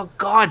like, "Oh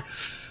God,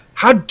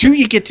 how do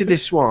you get to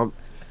this swamp?"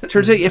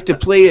 Turns out you have to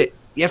play it.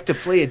 You have to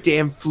play a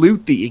damn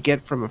flute that you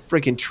get from a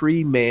freaking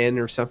tree man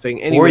or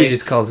something. Anyway, or you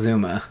just call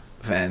Zuma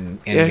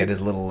and get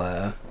his little.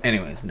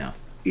 Anyways, no.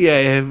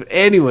 Yeah.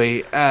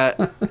 Anyway,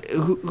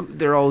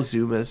 they're all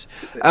Zumas.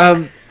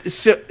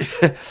 So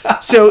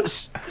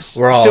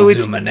we're all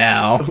Zuma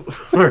now.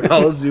 We're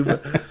all Zuma.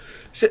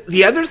 So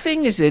the other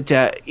thing is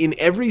that in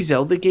every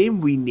Zelda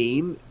game,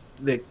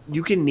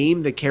 you can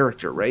name the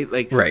character, right?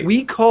 Like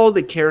we call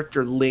the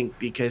character Link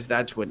because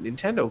that's what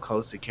Nintendo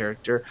calls the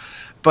character.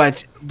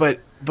 But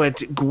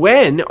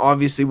Gwen,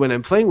 obviously, when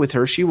I'm playing with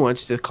her, she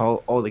wants to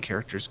call all the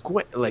characters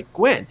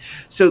Gwen.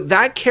 So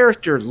that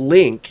character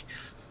Link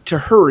to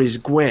her is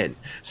Gwen.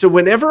 So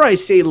whenever I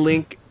say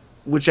Link,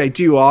 which I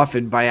do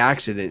often by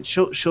accident,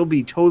 she'll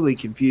be totally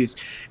confused,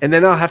 and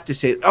then I'll have to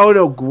say, "Oh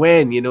no,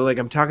 Gwen," like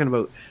I'm talking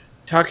about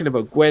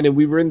Gwen. And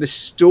we were in the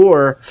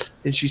store,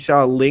 and she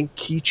saw a Link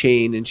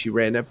keychain, and she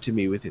ran up to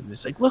me with it, and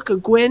it's like, "Look, a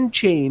Gwen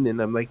chain,"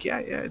 and I'm like, "Yeah,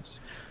 it's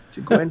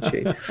a Gwen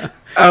chain."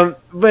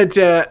 But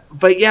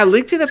yeah,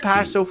 Link to the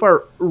Past so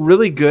far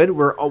really good.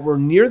 We're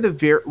near the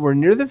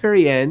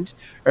very end,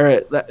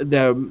 or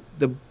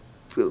the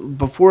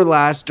before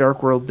last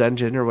Dark World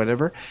dungeon or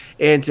whatever,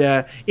 and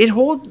it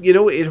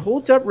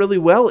holds up really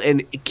well,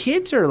 and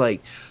kids are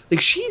like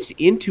she's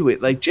into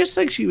it, like just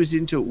like she was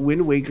into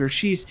Wind Waker.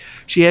 She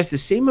has the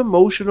same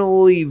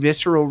emotionally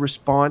visceral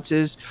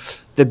responses.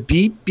 The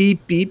beep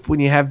beep beep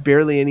when you have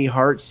barely any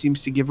heart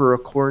seems to give her a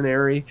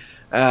coronary.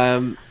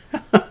 Like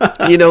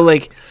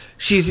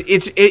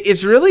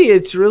it's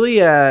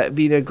really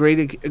been a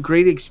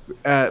great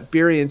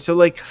experience. So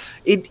like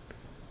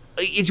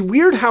it's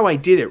weird how I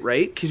did it,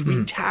 right? Because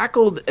we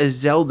tackled a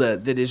Zelda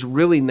that is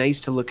really nice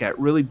to look at,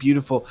 really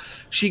beautiful.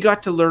 She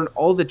got to learn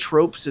all the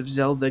tropes of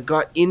Zelda,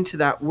 got into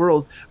that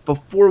world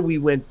before we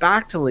went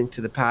back to Link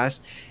to the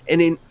Past.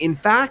 And in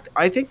fact,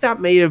 I think that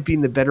may have been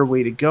the better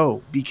way to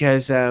go,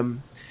 because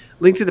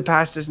Link to the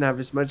Past doesn't have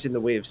as much in the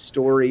way of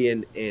story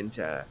and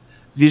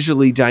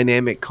visually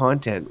dynamic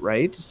content,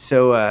 right?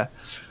 So,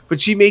 but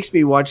she makes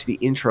me watch the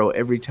intro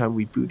every time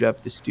we boot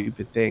up the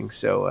stupid thing.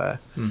 So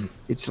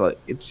it's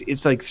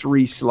like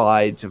 3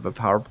 slides of a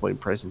PowerPoint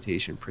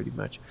presentation, pretty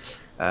much.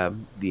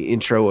 The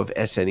intro of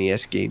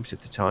SNES games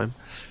at the time.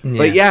 Yeah.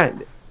 But yeah,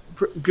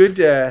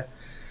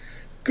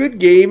 good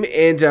game,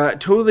 and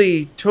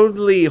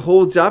totally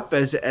holds up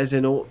as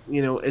an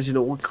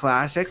old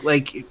classic.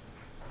 Like,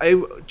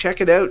 I check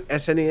it out,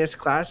 SNES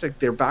Classic.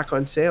 They're back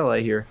on sale,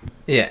 I hear.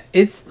 Yeah,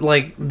 it's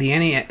like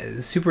the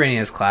Super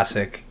NES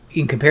Classic.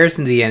 In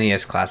comparison to the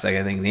NES Classic,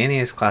 I think the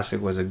NES Classic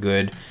was a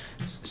good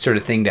sort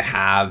of thing to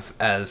have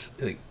as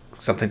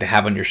something to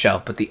have on your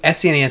shelf. But the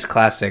SNES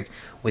Classic,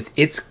 with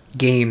its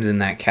games in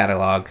that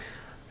catalog,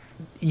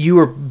 you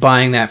were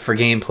buying that for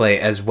gameplay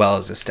as well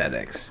as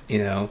aesthetics, you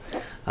know.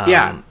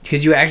 Yeah.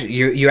 Because you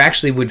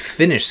actually would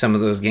finish some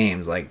of those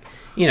games. Like,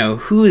 you know,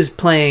 who is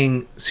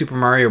playing Super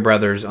Mario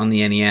Brothers on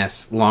the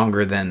NES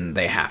longer than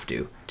they have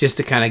to, just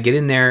to kind of get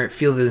in there,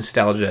 feel the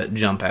nostalgia,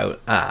 jump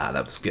out.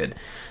 That was good.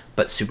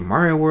 But Super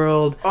Mario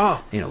World,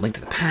 you know, Link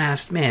to the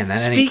Past, man, that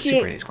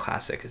Super NES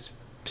classic is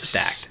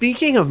stacked.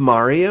 Speaking of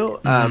Mario,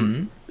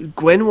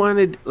 Gwen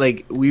wanted,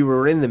 like, we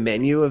were in the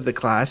menu of the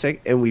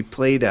classic and we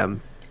played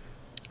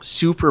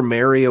Super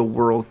Mario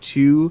World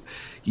 2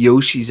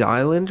 Yoshi's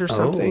Island or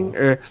something.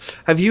 Or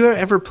have you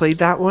ever played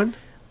that one?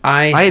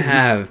 I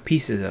have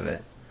pieces of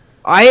it.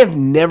 I have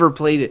never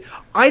played it.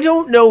 I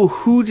don't know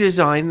who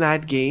designed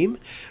that game,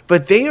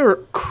 but they are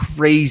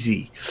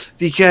crazy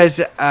because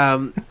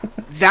that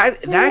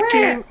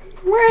game.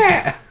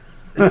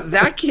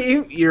 That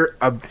game, you're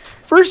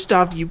first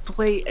off, you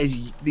play as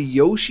the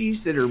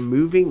Yoshis that are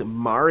moving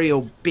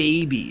Mario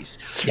babies.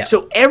 Yep.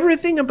 So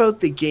everything about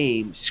the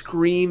game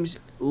screams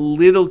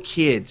little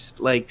kids.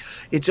 Like,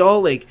 it's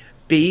all like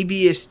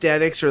baby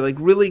aesthetics, or like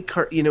really,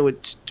 you know,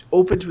 it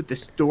opens with the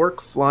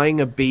stork flying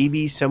a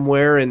baby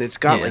somewhere, and it's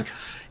got like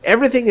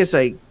everything is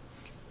like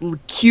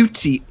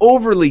cutesy,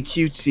 overly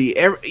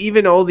cutesy.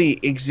 Even all the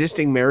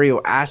existing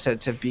Mario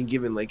assets have been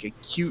given like a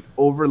cute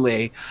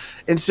overlay,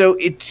 and so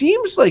it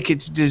seems like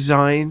it's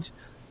designed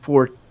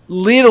for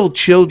little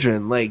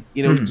children, like,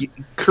 you know,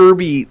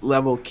 Kirby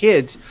level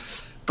kids.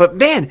 But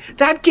man,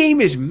 that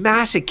game is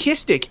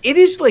masochistic. It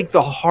is like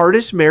the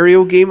hardest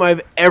Mario game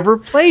I've ever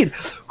played.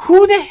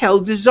 Who the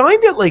hell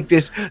designed it like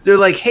this? They're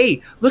like,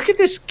 hey, look at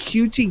this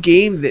cutesy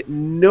game that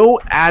no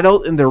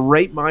adult in their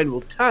right mind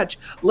will touch.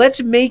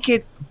 Let's make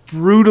it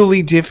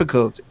brutally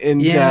difficult.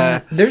 And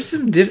there's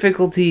some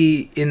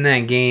difficulty in that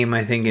game,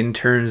 I think, in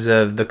terms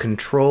of the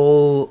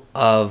control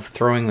of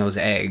throwing those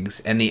eggs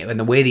and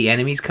the way the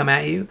enemies come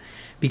at you,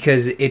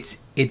 because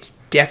it's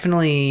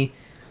definitely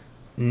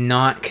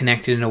not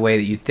connected in a way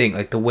that you think.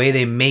 Like, the way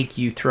they make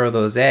you throw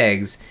those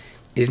eggs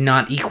is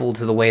not equal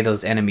to the way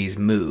those enemies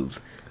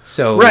move.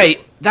 So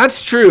right,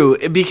 that's true,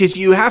 because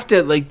you have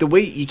to, like, the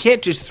way you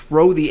can't just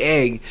throw the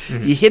egg.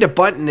 You hit a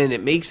button and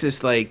it makes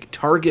this like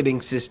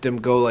targeting system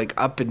go like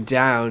up and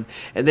down,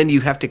 and then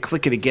you have to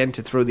click it again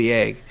to throw the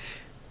egg.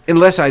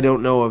 Unless I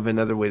don't know of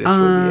another way to throw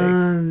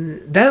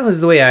the egg. That was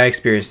the way I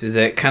experienced it. Is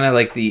that kind of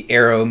like the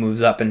arrow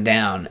moves up and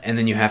down, and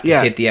then you have to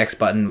hit the X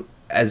button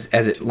as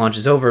it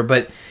launches over.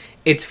 But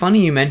it's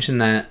funny you mentioned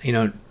that, you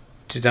know,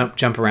 to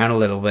jump around a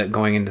little bit,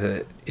 going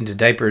into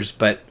diapers,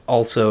 but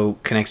also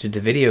connected to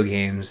video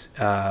games.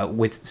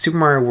 With Super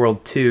Mario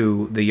World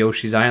 2, the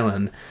Yoshi's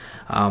Island,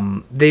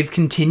 they've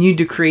continued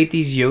to create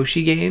these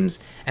Yoshi games,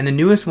 and the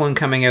newest one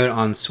coming out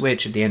on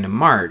Switch at the end of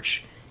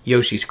March,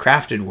 Yoshi's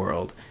Crafted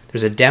World.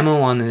 There's a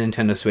demo on the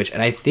Nintendo Switch,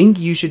 and I think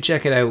you should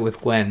check it out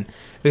with Gwen,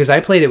 because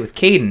I played it with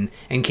Caden,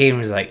 and Caden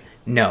was like,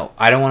 no,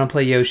 I don't want to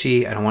play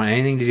Yoshi. I don't want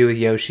anything to do with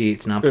Yoshi.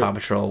 It's not Paw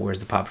Patrol. Where's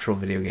the Paw Patrol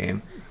video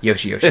game?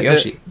 Yoshi, Yoshi,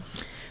 Yoshi.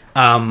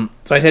 So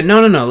I said,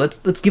 no.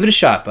 Let's give it a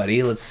shot,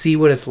 buddy. Let's see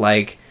what it's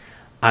like.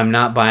 I'm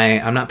not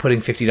putting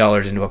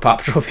 $50 into a Paw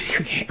Patrol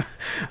video game.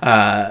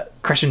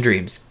 Crushing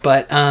dreams.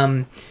 But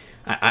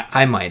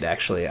I might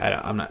actually.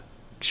 I'm not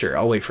sure.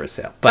 I'll wait for a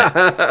sale. But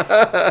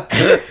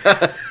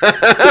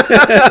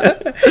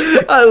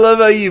I love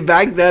how you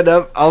back that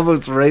up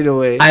almost right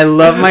away. I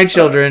love my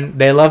children.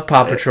 They love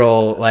Paw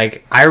Patrol.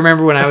 Like, I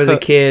remember when I was a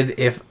kid,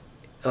 if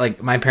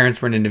like my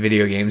parents weren't into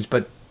video games,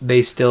 but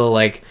they still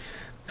like,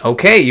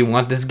 okay, you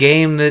want this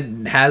game that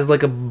has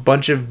like a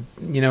bunch of,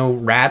 you know,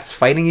 rats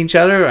fighting each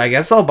other? I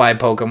guess I'll buy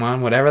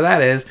Pokemon, whatever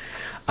that is.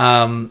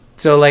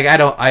 So like,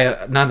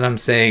 not that I'm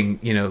saying,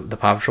 you know, the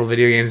Paw Patrol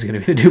video game is going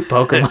to be the new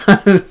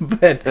Pokemon,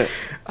 but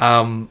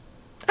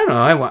I don't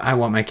know. I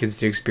want my kids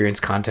to experience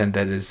content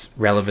that is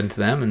relevant to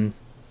them. And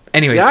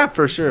anyways, yeah,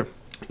 for sure.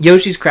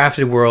 Yoshi's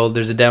Crafted World.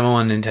 There's a demo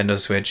on Nintendo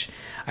Switch.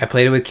 I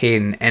played it with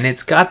Caden, and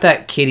it's got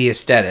that kiddie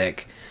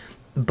aesthetic,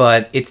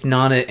 but it's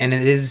not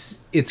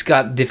it's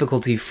got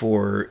difficulty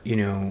for, you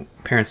know,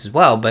 parents as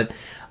well. But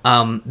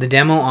the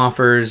demo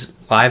offers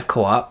live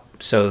co-op,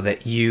 so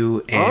that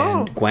you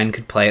and Gwen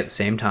could play at the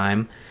same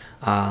time.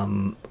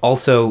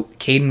 Also,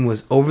 Caden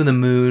was over the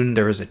moon.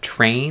 There was a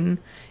train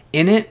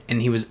in it,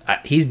 and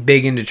he's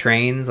big into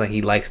trains. Like,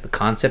 he likes the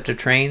concept of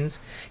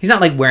trains. He's not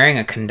like wearing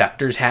a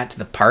conductor's hat to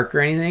the park or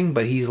anything,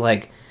 but he's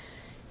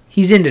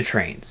into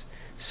trains.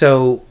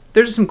 So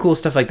there's some cool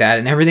stuff like that,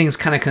 and everything's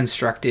kind of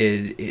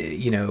constructed,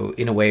 you know,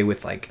 in a way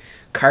with like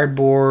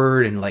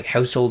cardboard and like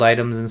household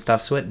items and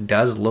stuff. So it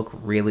does look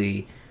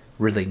really,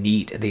 really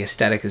neat. The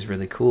aesthetic is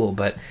really cool,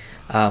 but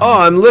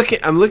I'm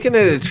looking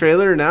at a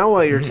trailer now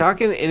while you're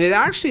talking, and it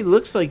actually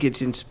looks like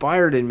it's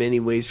inspired in many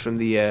ways from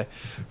the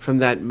from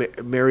that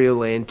Mario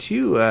Land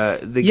 2,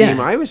 the game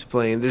I was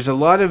playing. There's a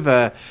lot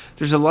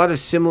of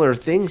similar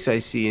things I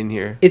see in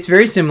here. It's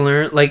very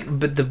similar, like,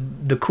 but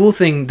the cool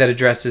thing that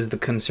addresses the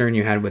concern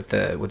you had with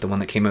the one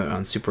that came out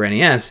on Super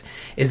NES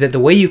is that the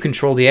way you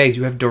control the eggs,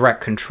 you have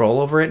direct control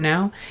over it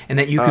now, and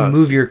that you can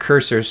move your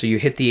cursor. So you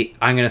hit the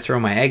I'm going to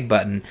throw my egg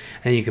button,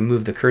 and you can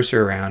move the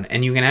cursor around,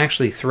 and you can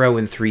actually throw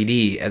in 3D.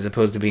 3D as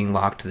opposed to being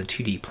locked to the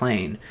 2D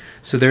plane.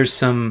 So there's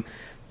some,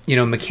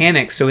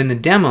 mechanics. So in the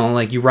demo,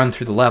 like, you run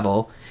through the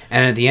level,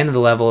 and at the end of the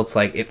level, it's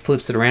like it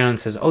flips it around and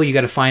says, "Oh, you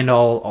got to find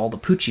all the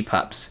Poochie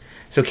pups."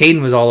 So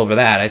Caden was all over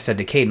that. I said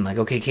to Caden, like,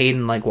 "Okay,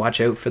 Caden, like,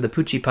 watch out for the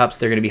Poochie pups.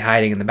 They're going to be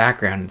hiding in the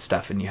background and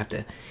stuff, and you have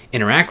to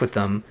interact with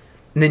them."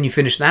 And then you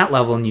finish that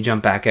level, and you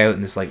jump back out,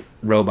 and this, like,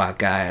 robot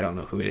guy, I don't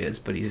know who it is,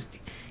 but he's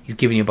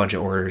giving you a bunch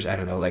of orders. I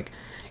don't know, like,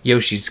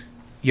 Yoshi's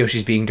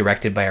being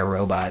directed by a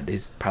robot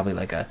is probably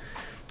like a,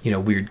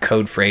 weird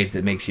code phrase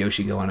that makes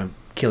Yoshi go on a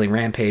killing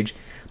rampage.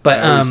 But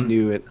I always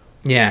knew it.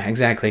 Yeah,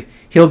 exactly.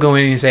 He'll go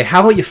in and say,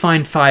 "How about you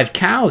find 5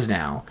 cows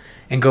now?"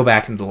 and go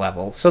back into the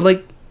level. So,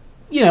 like,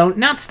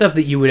 not stuff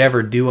that you would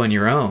ever do on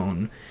your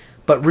own,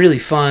 but really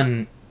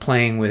fun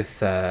playing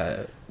with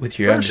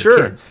your younger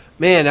kids.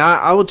 Man,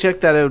 I will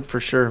check that out for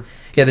sure.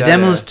 Yeah, the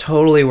demo's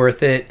totally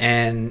worth it,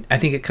 and I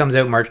think it comes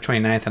out March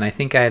 29th, and I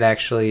think I had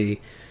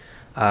actually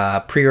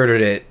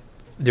pre-ordered it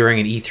during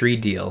an E3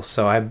 deal,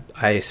 so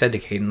I said to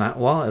Caden,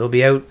 well, it'll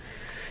be out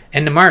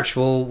end of March.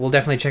 We'll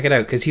definitely check it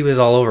out, because he was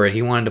all over it.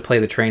 He wanted to play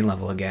the train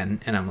level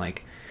again, and I'm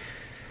like,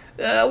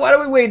 why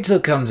don't we wait until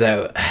it comes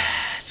out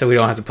so we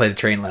don't have to play the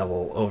train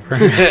level over a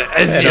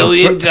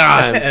zillion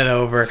times and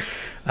over.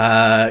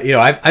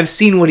 I've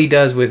seen what he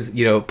does with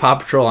Paw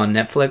Patrol on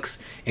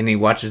Netflix, and he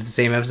watches the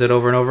same episode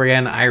over and over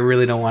again. I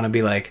really don't want to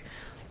be like,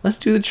 "Let's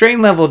do the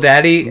train level,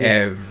 Daddy,"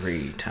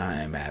 every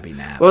time Abby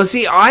naps. Well,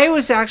 see, I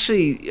was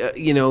actually,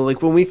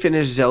 like when we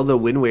finished Zelda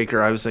Wind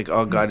Waker, I was like,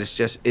 "Oh God,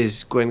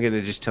 is Gwen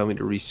gonna just tell me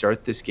to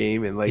restart this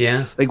game?" And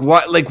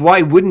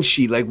why wouldn't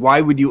she? Like,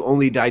 why would you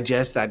only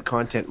digest that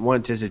content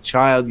once as a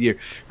child? You're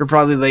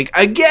probably like,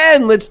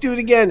 "Again, let's do it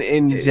again."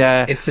 And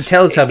it's the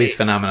Teletubbies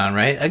phenomenon,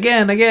 right?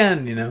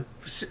 Again.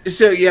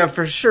 So yeah,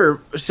 for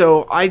sure.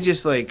 So I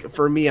just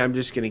for me, I'm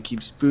just gonna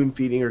keep spoon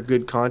feeding her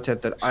good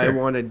content that I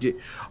want to do.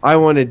 I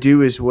want to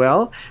do as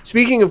well.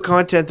 Speaking of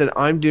content that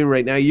I'm doing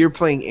right now, you're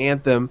playing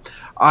Anthem.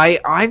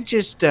 I've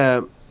just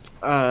started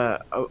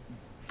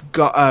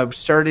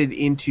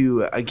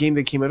into a game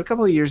that came out a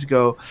couple of years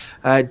ago,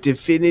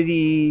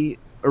 Divinity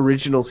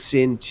Original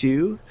Sin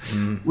 2,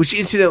 which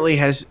incidentally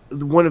has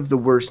one of the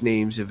worst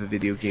names of a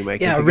video game I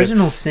can think of.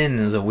 Original Sin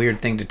is a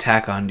weird thing to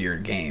tack onto your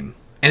game.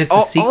 And it's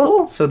a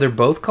sequel, so they're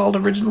both called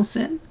Original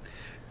Sin?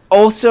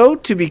 Also,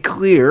 to be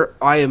clear,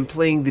 I am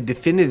playing the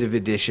Definitive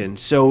Edition.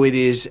 So it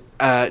is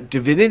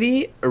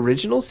Divinity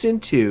Original Sin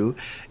 2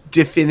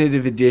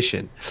 Definitive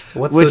Edition.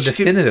 So what's so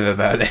definitive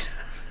about it?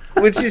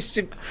 Which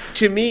is,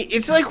 to me,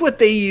 it's like what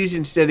they use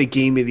instead of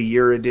Game of the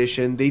Year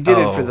Edition. They did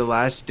it for the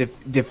last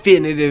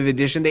Definitive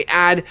Edition. They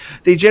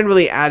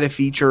generally add a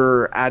feature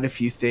or add a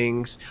few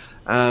things.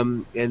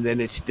 And then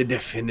it's the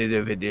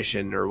Definitive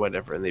Edition or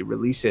whatever, and they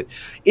release it.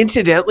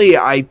 Incidentally,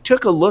 I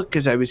took a look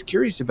because I was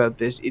curious about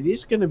this. It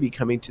is going to be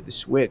coming to the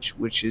Switch,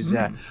 which is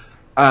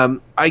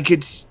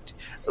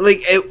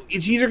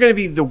it's either going to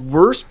be the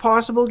worst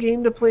possible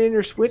game to play on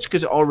your Switch,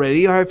 because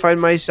already I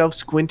find myself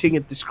squinting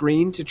at the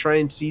screen to try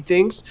and see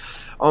things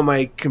on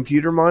my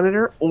computer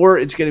monitor, or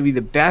it's going to be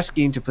the best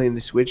game to play on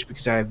the Switch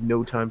because I have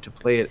no time to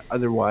play it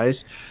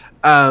otherwise.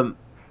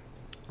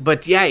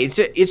 But yeah,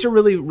 it's a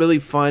really, really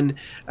fun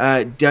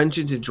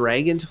Dungeons and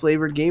Dragons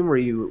flavored game where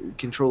you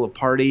control a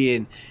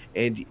party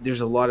and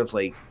there's a lot of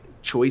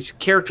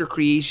character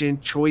creation,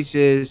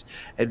 choices,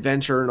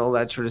 adventure, and all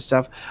that sort of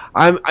stuff.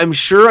 I'm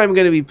sure I'm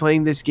going to be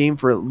playing this game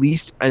for at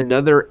least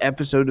another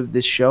episode of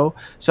this show,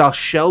 so I'll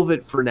shelve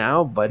it for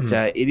now. But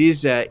it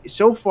is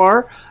so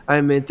far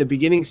I'm at the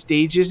beginning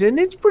stages, and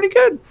it's pretty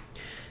good.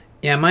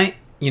 Yeah,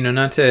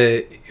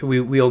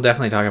 we'll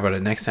definitely talk about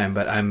it next time,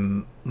 but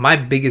my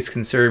biggest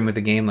concern with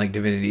a game like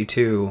Divinity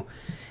 2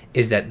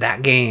 is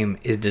that game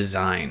is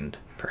designed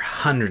for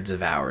hundreds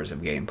of hours of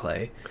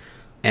gameplay.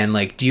 And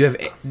do you have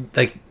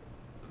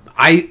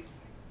I'm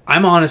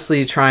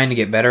honestly trying to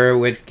get better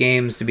with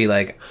games to be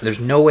like,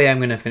 there's no way I'm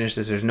going to finish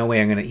this. There's no way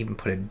I'm going to even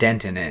put a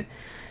dent in it.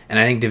 And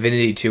I think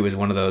Divinity 2 is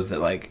one of those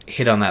that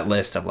hit on that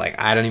list of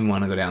I don't even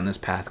want to go down this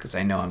path because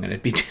I know I'm going to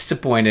be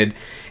disappointed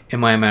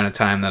in my amount of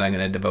time that I'm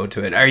going to devote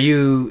to it. Are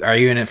you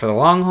in it for the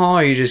long haul,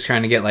 or are you just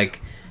trying to get a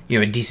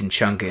decent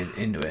chunk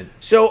into it?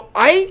 So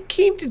I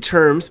came to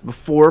terms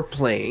before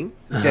playing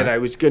that I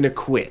was going to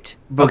quit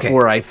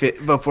before I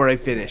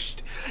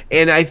finished.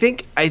 And I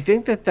think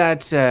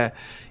that's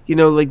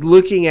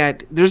looking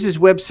at, there's this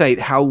website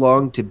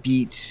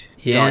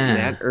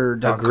howlongtobeat.net or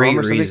 .com, a great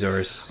or something.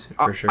 Resource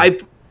for sure.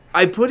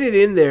 I put it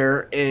in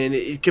there, and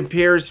it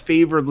compares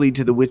favorably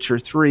to The Witcher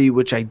 3,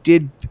 which I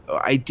did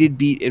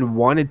beat and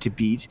wanted to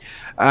beat.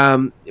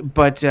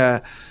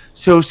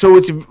 So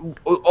it's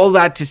all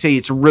that to say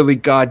it's really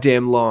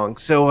goddamn long.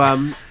 So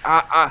I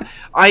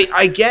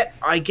get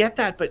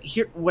that, but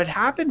here, what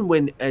happened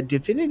when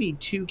Divinity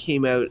 2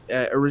 came out,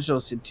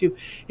 Original Sin 2,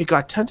 it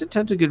got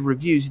tons of good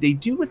reviews. They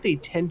do what they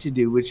tend to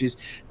do, which is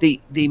they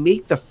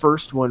make the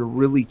first one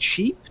really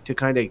cheap to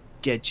kind of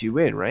get you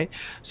in, right?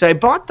 So I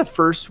bought the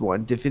first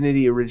one,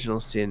 Divinity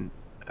Original Sin,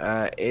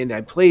 and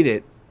I played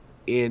it,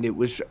 and it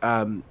was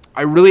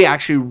I really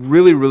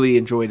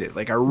enjoyed it.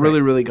 I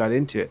really got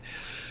into it.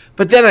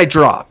 But then I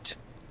dropped,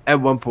 at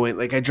one point.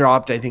 Like I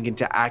dropped, I think,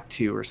 into Act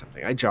 2 or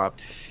something. I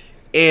dropped.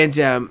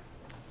 And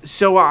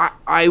so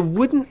I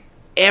wouldn't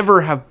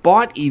ever have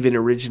bought even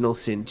Original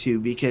Sin 2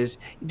 because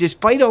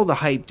despite all the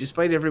hype,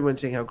 despite everyone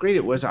saying how great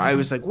it was, I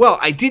was like, well,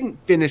 I didn't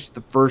finish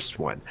the first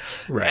one.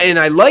 Right. And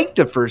I liked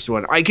the first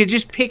one. I could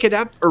just pick it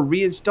up or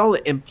reinstall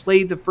it and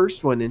play the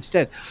first one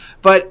instead.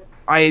 But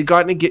I had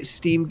gotten a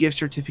Steam gift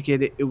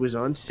certificate. It was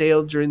on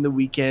sale during the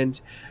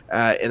weekend.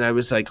 And I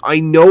was like,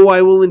 I know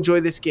I will enjoy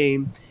this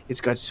game.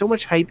 It's got so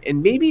much hype.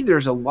 And maybe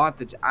there's a lot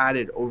that's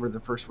added over the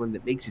first one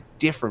that makes it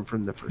different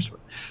from the first one.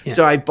 Yeah.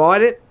 So I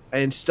bought it. I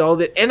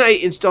installed it. And I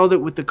installed it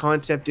with the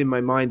concept in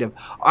my mind of,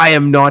 I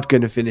am not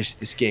going to finish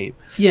this game.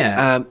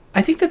 Yeah.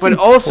 I think that's But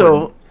important.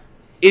 also,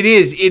 it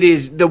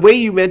is. The way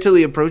you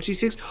mentally approach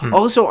these things.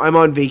 Also, I'm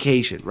on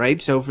vacation,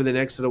 right? So for the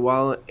next little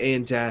while.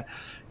 And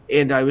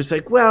I was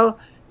like, well...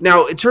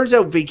 Now, it turns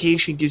out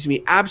vacation gives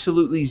me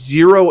absolutely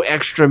 0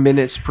 extra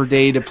minutes per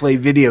day to play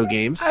video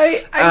games.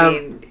 I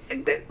mean,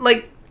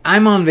 like,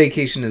 I'm on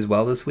vacation as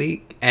well this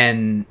week,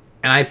 and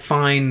I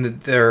find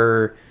that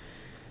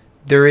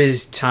there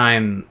is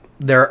time,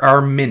 there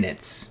are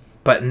minutes,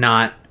 but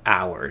not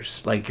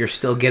hours. Like, you're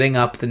still getting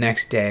up the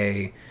next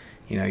day,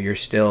 you know, you're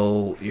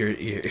still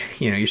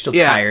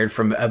tired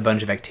from a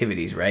bunch of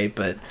activities, right?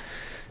 But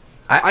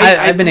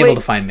I've been able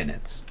to find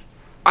minutes.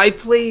 I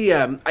play.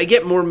 I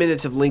get more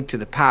minutes of Link to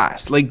the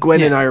Past. Like Gwen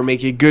and I are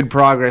making good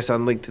progress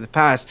on Link to the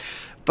Past,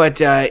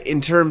 but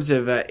in terms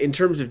of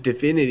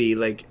Divinity,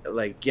 I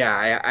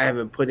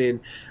haven't put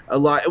in a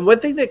lot. And one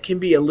thing that can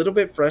be a little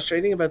bit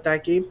frustrating about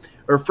that game,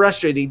 or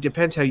frustrating,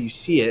 depends how you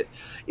see it,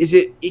 is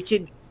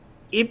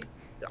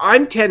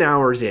I'm 10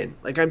 hours in.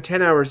 Like I'm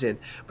 10 hours in,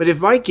 but if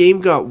my game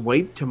got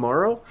wiped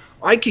tomorrow,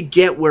 I could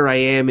get where I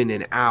am in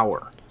an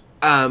hour.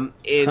 And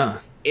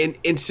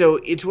so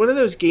it's one of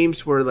those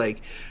games where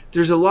like.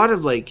 There's a lot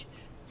of like,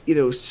 you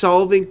know,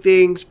 solving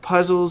things,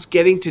 puzzles,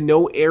 getting to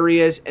know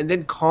areas, and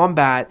then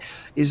combat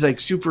is like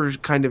super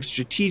kind of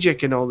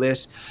strategic and all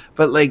this.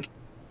 But like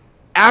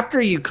after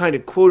you kind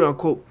of quote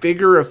unquote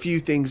figure a few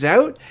things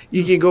out,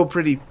 you could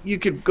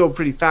go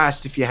pretty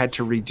fast if you had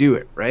to redo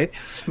it, right?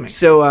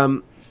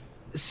 So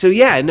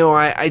yeah, no,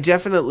 I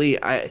definitely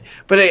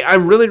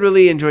I'm really,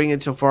 really enjoying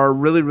it so far.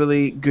 Really,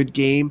 really good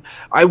game.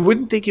 I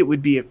wouldn't think it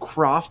would be a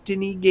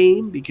Crofton-y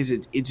game because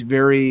it's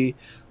very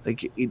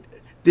like it.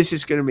 This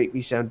is going to make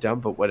me sound dumb,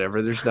 but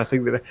whatever. There's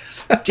nothing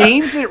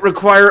games that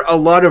require a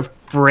lot of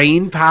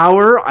brain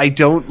power. I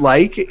don't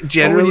like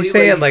generally. When you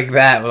say it like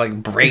that,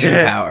 like brain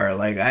power,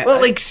 like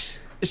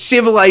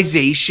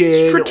Civilization,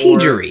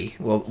 strategery.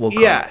 We'll call it.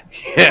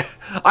 Yeah.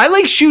 I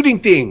like shooting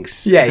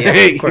things. Yeah,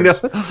 of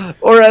course. You know?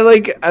 Or I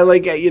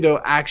like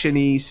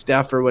action-y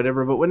stuff or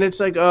whatever. But when it's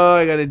like, oh,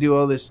 I got to do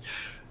all this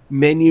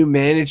menu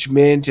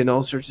management and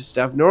all sorts of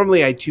stuff.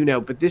 Normally I tune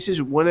out, but this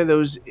is one of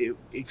those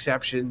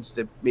exceptions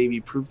that maybe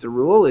prove the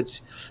rule.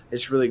 It's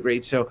really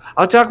great. So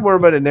I'll talk more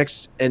about it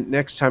next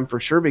time for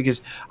sure,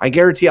 because I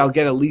guarantee I'll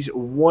get at least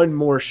one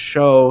more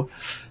show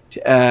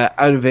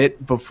out of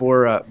it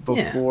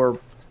before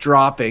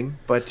dropping.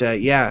 But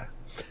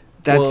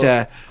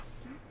that's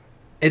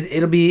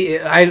it'll be.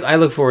 I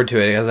look forward to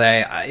it because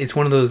it's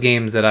one of those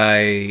games that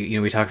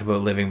we talked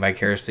about living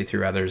vicariously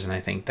through others, and I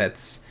think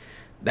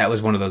that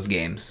was one of those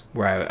games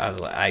where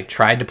I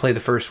tried to play the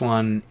first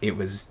one. It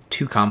was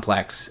too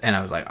complex, and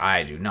I was like,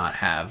 I do not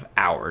have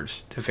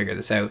hours to figure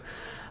this out.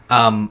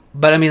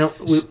 But I mean,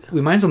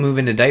 we might as well move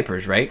into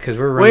diapers, right? Because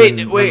we're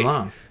running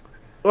long.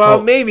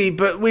 Well, maybe,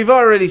 but we've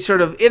already sort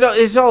of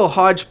it's all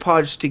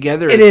hodgepodge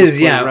together. It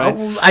is, yeah.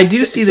 Right? I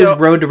do see this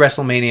road to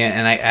WrestleMania,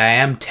 and I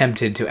am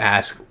tempted to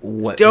ask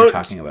what you're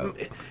talking about.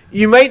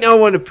 You might not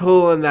want to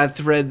pull on that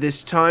thread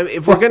this time.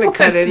 If we're going to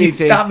cut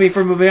anything... Stop me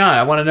from moving on.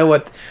 I want to know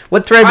what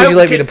thread would you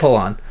like me to pull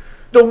on?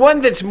 The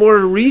one that's more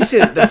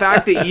recent, the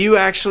fact that you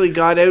actually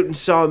got out and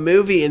saw a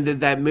movie and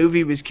that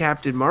movie was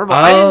Captain Marvel.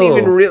 I didn't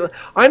even realize...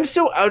 I'm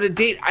so out of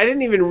date. I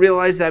didn't even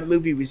realize that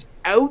movie was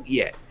out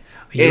yet.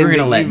 You were going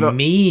to let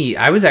me...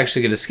 I was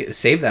actually going to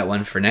save that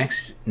one for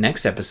next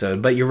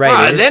episode, but you're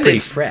right. It is pretty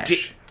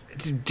fresh.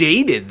 It's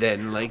dated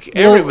then, like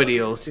everybody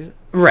else.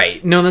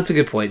 Right. No, that's a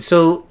good point.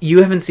 So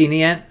you haven't seen it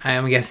yet, I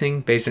am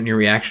guessing, based on your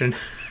reaction?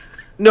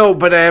 No,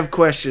 but I have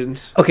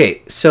questions.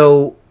 Okay,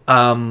 so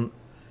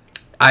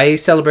I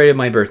celebrated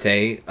my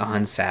birthday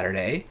on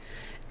Saturday.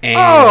 And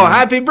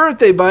happy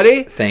birthday,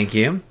 buddy. Thank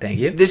you.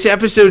 This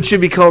episode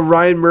should be called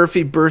Ryan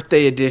Murphy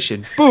Birthday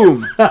Edition.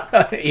 Boom.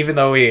 Even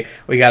though we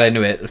got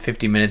into it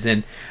 50 minutes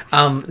in.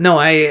 So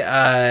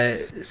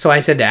I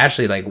said to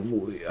Ashley, like,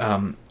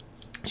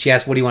 she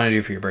asked, what do you want to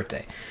do for your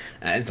birthday?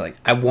 And it's like,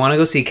 I want to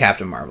go see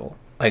Captain Marvel.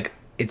 Like,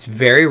 it's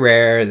very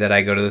rare that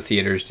I go to the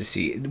theaters to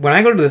see... When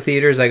I go to the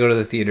theaters, I go to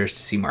the theaters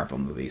to see Marvel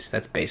movies.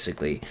 That's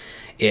basically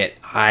it.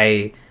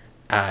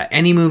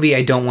 Any movie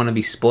I don't want to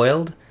be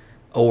spoiled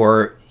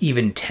or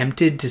even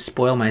tempted to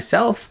spoil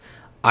myself,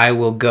 I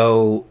will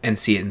go and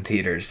see it in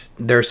theaters.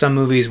 There are some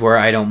movies where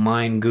I don't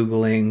mind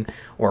Googling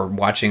or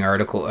watching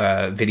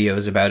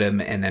videos about them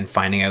and then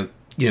finding out,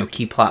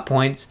 key plot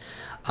points.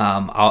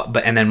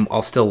 And then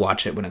I'll still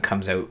watch it when it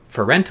comes out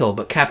for rental.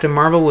 But Captain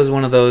Marvel was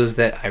one of those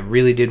that I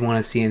really did want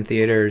to see in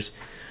theaters.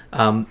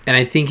 And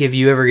I think if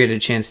you ever get a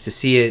chance to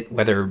see it,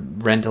 whether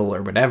rental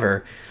or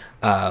whatever,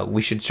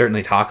 we should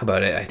certainly talk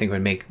about it. I think it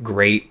would make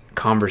great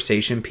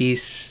conversation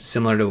piece,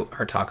 similar to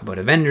our talk about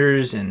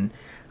Avengers and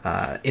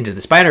Into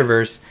the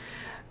Spider-Verse.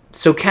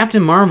 So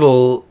Captain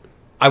Marvel,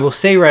 I will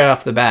say right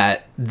off the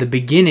bat, the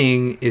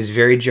beginning is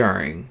very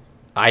jarring.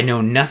 I know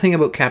nothing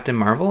about Captain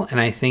Marvel, and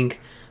I think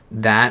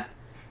that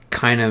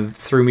kind of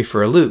threw me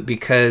for a loop,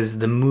 because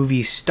the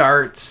movie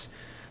starts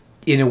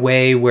in a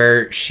way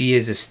where she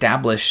is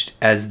established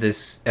as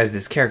this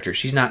character.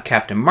 She's not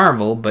Captain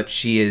Marvel, but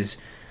she is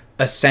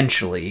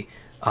essentially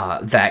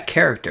that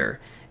character.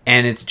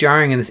 And it's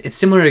jarring, and it's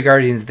similar to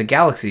Guardians of the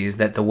Galaxy, is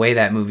that the way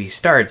that movie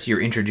starts,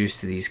 you're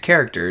introduced to these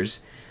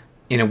characters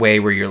in a way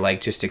where you're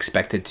like just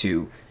expected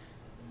to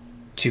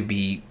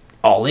be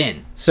all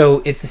in.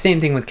 So it's the same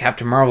thing with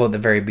Captain Marvel at the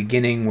very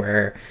beginning,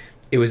 where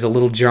it was a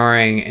little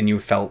jarring and you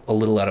felt a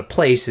little out of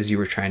place as you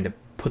were trying to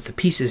put the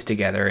pieces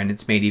together, and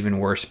it's made even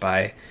worse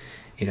by,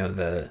 you know,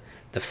 the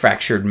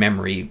fractured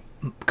memory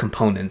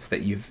components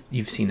that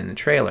you've seen in the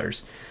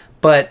trailers.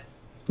 But,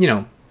 you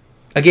know,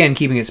 again,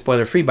 keeping it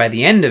spoiler free, by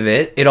the end of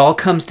it, it all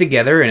comes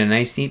together in a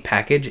nice, neat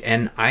package,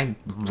 and I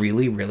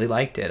really, really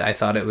liked it. I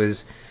thought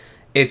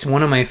it's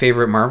one of my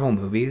favorite Marvel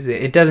movies.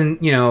 It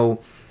doesn't, you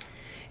know,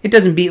 it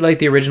doesn't beat like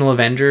the original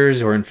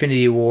Avengers or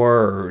Infinity War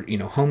or, you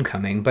know,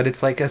 Homecoming, but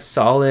it's like a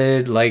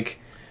solid,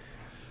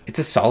 it's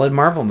a solid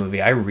Marvel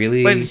movie. I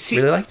really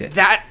liked it.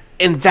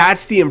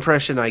 That's the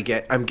impression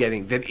I'm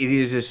getting, that it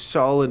is a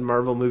solid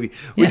Marvel movie.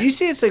 Would you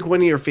say it's like one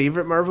of your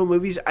favorite Marvel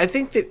movies? I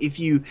think that if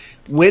you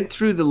went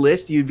through the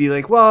list, you'd be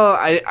like, well,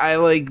 I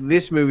like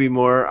this movie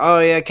more. Oh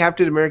yeah,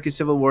 Captain America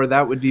Civil War,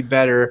 that would be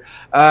better.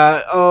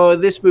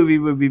 This movie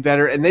would be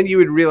better. And then you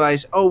would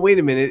realize, oh, wait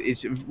a minute,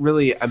 it's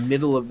really a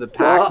middle of the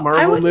pack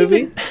Marvel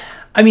movie.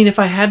 I mean, if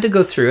I had to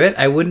go through it,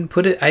 I wouldn't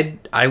put it,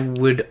 I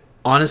would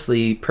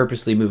honestly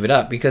purposely move it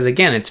up, because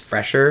again, it's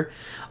fresher.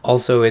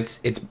 Also,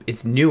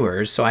 it's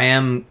newer, so I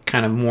am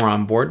kind of more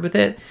on board with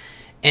it.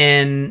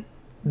 And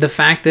the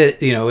fact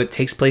that, you know, it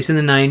takes place in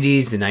the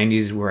 90s. The 90s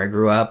is where I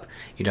grew up.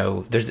 You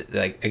know, there's,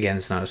 like, again,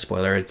 it's not a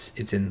spoiler.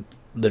 It's in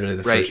literally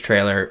the first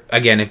trailer.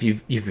 Again, if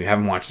you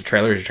haven't watched the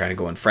trailers, you're trying to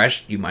go in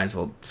fresh, you might as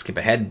well skip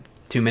ahead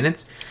 2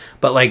 minutes.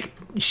 But, like,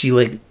 she,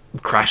 like,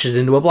 crashes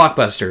into a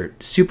blockbuster.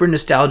 Super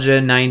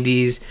nostalgia,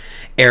 90s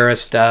era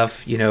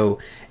stuff, you know.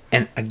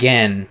 And,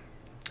 again,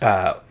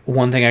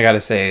 one thing I gotta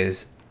say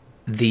is,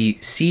 the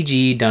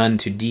CG done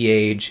to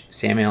de-age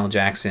Samuel L.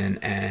 Jackson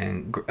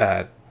and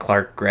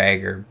Clark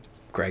Gregg, or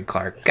Greg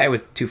Clark, guy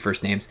with two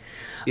first names,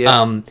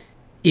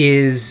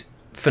 is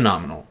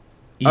phenomenal.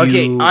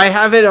 Okay, I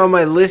have it on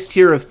my list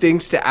here of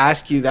things to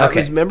ask you.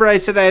 Remember I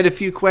said I had a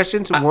few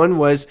questions? One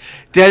was,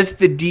 does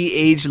the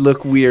de-age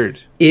look weird?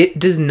 It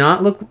does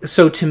not look...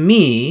 So to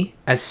me,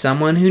 as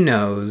someone who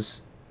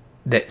knows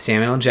that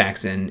Samuel L.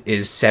 Jackson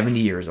is 70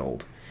 years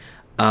old,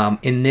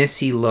 in this,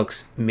 he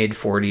looks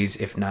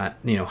mid-40s, if not,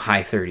 you know,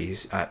 high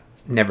 30s.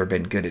 Never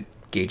been good at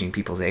gauging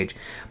people's age,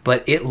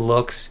 but it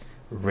looks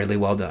really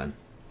well done.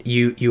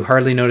 You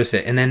hardly notice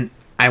it. And then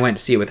I went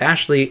to see it with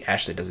Ashley.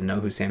 Ashley doesn't know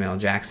who Samuel L.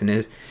 Jackson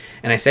is,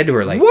 and I said to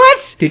her, like,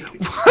 "What?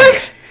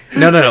 What?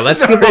 No.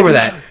 Let's skip over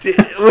that."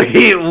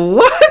 Wait,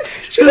 what?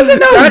 She doesn't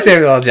know who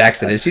Samuel L.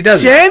 Jackson is. She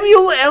doesn't.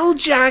 Samuel L.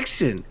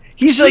 Jackson.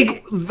 He's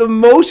like the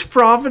most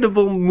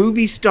profitable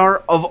movie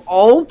star of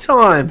all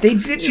time. They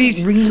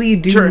didn't really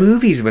do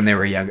movies when they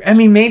were younger. I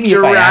mean, maybe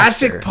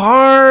Jurassic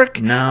Park,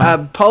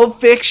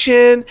 Pulp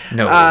Fiction,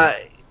 no.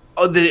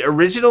 The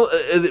original,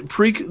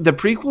 the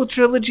prequel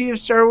trilogy of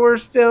Star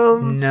Wars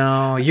films.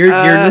 No, you're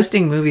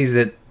listing movies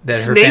that her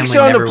Snakes family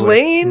on never a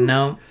Plane. Would.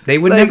 No, they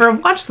would never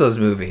have watched those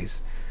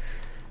movies.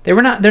 They're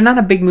not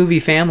a big movie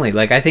family.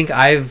 Like, I think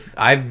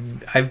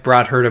I've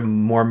brought her to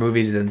more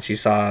movies than she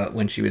saw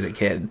when she was a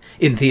kid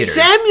in theaters.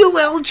 Samuel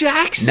L.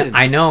 Jackson.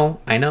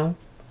 No, I know.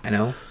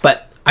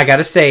 But I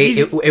gotta say,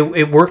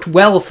 it worked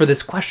well for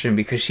this question,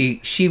 because she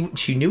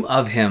knew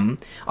of him.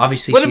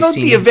 Obviously, what about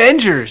the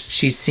Avengers?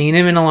 She's seen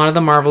him in a lot of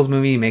the Marvels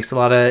movie. He makes a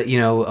lot of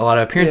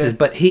appearances. Yeah.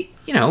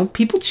 But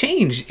people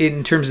change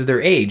in terms of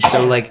their age.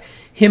 So like,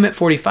 him at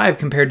 45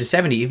 compared to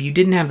 70, if you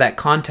didn't have that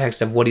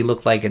context of what he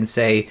looked like in,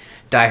 say,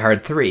 Die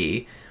Hard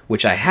 3,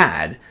 which I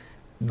had,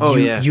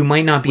 you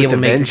might not be able to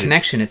make the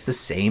connection. It's the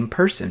same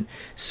person.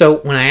 So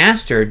when I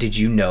asked her, did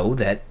you know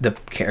that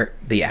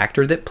the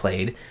actor that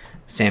played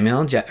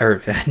Samuel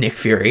or Nick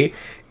Fury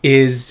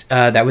is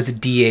that was a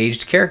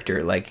de-aged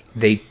character? Like,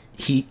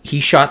 he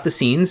shot the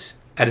scenes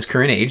at his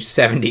current age,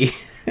 70,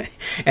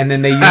 and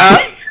then they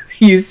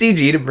used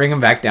CG to bring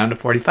him back down to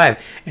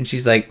 45. And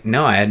she's like,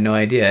 no, I had no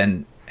idea.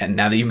 And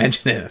now that you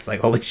mention it, it's like,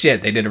 holy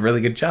shit, they did a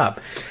really good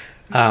job.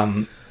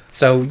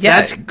 So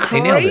yeah, that's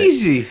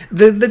crazy.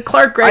 The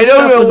Clark Gregg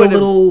stuff was a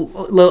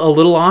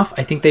little off.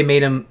 I think they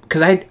made him,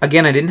 because I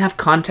didn't have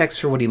context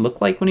for what he looked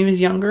like when he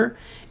was younger.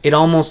 It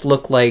almost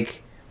looked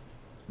like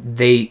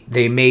they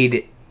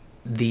made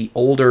the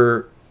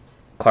older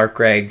Clark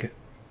Gregg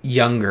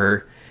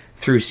younger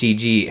through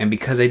CG, and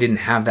because I didn't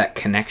have that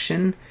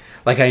connection,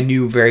 like I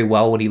knew very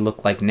well what he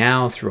looked like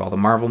now through all the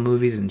Marvel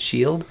movies and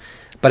Shield,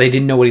 but I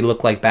didn't know what he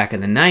looked like back in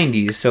the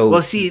 90s. So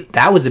Well, see,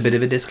 that was a bit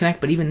of a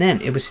disconnect, but even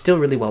then it was still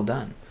really well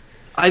done.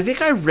 I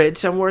think I read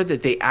somewhere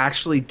that they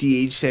actually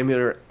de-aged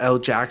Samuel L.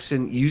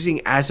 Jackson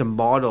using as a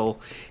model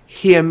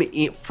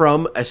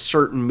from a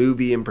certain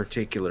movie in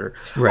particular.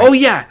 Right. Oh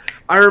yeah,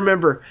 I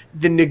remember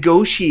The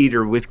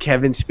Negotiator with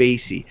Kevin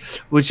Spacey,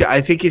 which I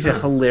think is a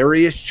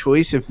hilarious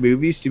choice of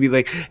movies to be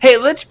like, hey,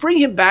 let's bring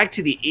him back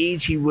to the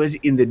age he was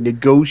in The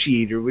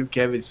Negotiator with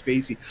Kevin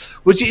Spacey,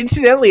 which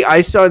incidentally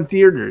I saw in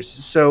theaters.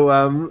 So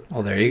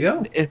Well, there you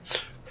go.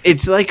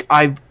 it's like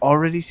I've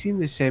already seen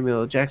this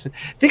Samuel L. Jackson.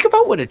 Think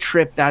about what a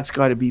trip that's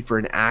got to be for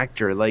an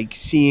actor. Like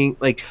seeing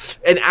like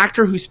an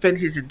actor who spent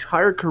his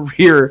entire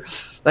career,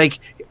 like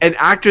an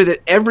actor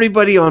that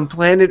everybody on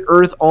planet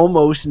Earth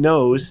almost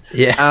knows.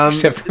 Yeah,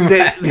 except for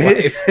my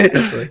wife,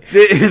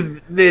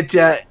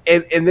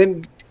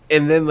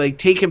 and then like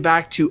take him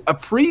back to a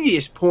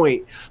previous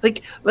point.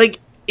 Like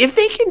if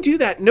they can do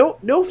that, no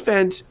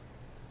offense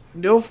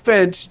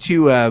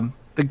to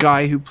the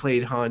guy who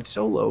played Han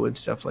Solo and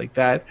stuff like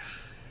that.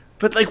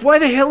 But, like, why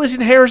the hell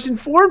isn't Harrison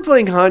Ford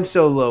playing Han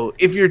Solo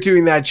if you're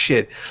doing that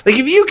shit? Like,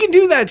 if you can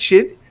do that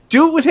shit,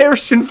 do it with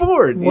Harrison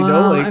Ford, you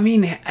know? Like, I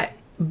mean,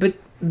 but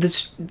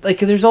this, like,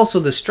 there's also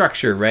the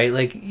structure, right?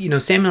 Like, you know,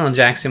 Samuel L.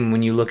 Jackson,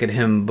 when you look at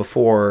him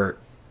before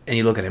and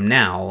you look at him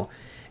now,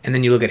 and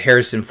then you look at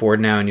Harrison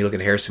Ford now and you look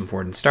at Harrison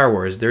Ford in Star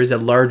Wars, there's a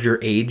larger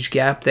age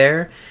gap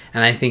there,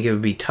 and I think it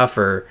would be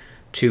tougher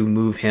to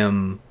move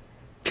him,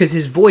 because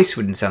his voice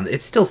wouldn't sound,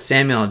 it's still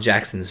Samuel L.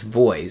 Jackson's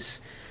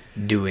voice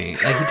doing,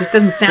 like, it just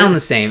doesn't sound the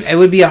same. It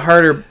would be a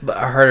harder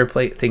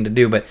thing to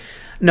do, but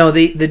no,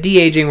 the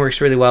de-aging works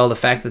really well. The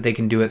fact that they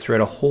can do it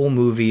throughout a whole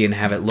movie and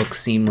have it look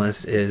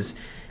seamless is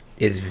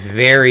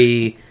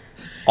very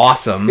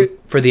awesome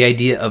for the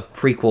idea of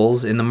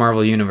prequels in the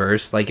Marvel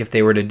universe. Like if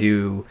they were to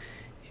do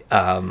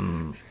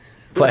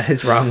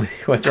what's wrong?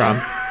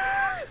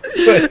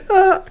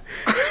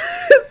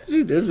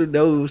 There's a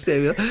no,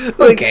 Samuel.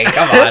 Like, okay,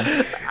 come on.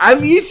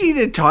 Have you seen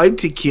A Time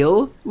to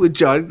Kill with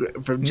John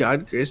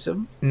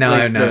Grisham? No,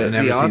 like I've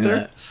never seen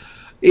that.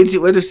 It's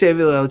one of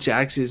Samuel L.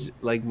 Jackson's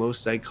like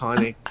most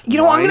iconic. You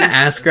know, I'm gonna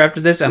ask her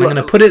after this, and I'm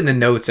gonna put it in the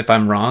notes if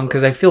I'm wrong,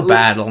 because I feel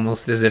bad,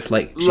 almost as if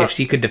like if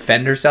she could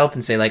defend herself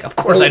and say like, "Of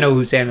course I know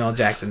who Samuel L.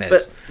 Jackson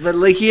is." But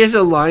like he has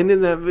a line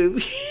in that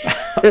movie.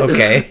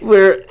 Okay.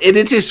 Where and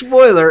it's a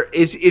spoiler.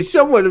 It's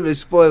somewhat of a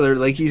spoiler.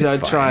 Like he's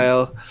on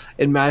trial,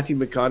 and Matthew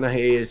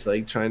McConaughey is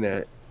like trying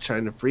to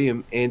free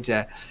him, and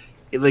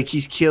like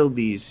he's killed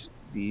these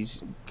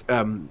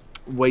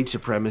white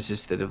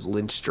supremacists that have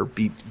lynched or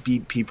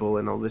beat people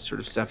and all this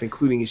sort of stuff,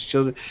 including his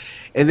children.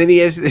 And then he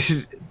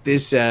has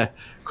this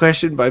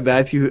question by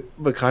Matthew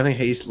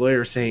McConaughey's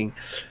lawyer saying,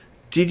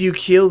 "Did you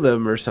kill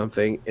them or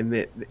something?" And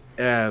that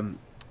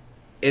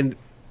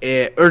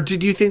or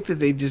did you think that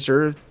they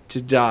deserved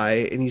to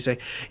die? And he's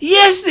like,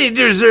 "Yes, they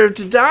deserve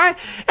to die, and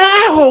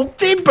I hope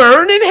they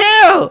burn in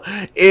hell."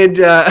 And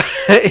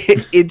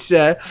it's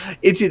an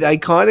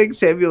iconic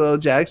Samuel L.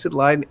 Jackson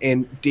line.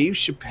 And Dave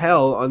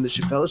Chappelle on the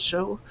Chappelle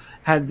Show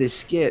had this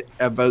skit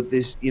about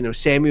this, you know,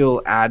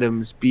 Samuel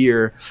Adams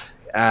beer,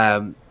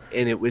 and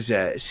it was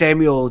a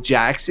Samuel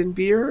Jackson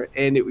beer,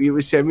 and it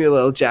was Samuel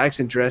L.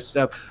 Jackson dressed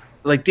up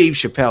like Dave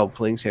Chappelle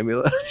playing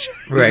Samuel L.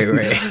 Jackson,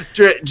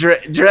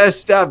 right.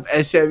 Dressed up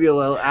as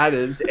Samuel L.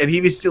 Adams, and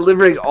he was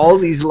delivering all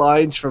these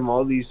lines from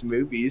all these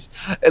movies,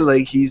 and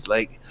like he's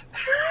like,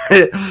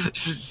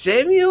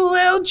 Samuel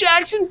L.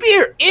 Jackson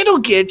beer, it'll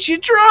get you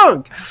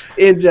drunk,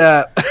 and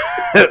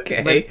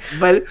okay,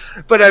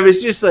 but I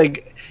was just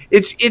like,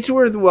 it's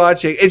worth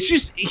watching. It's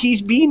just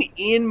he's been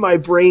in my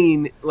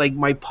brain, like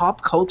my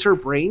pop culture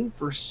brain,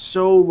 for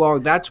so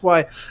long. That's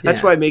why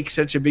I make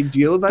such a big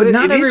deal about it. But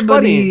not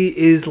everybody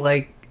is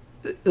like.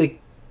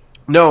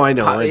 No, I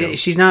know.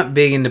 She's not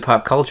big into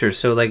pop culture,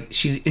 so like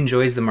she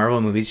enjoys the Marvel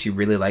movies. She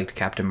really liked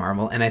Captain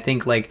Marvel, and I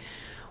think like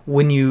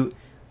when you.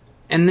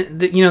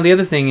 And you know, the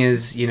other thing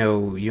is, you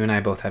know, you and I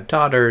both have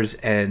daughters,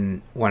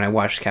 and when I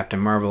watched Captain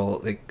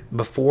Marvel, like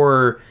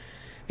before,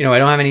 you know, I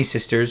don't have any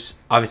sisters.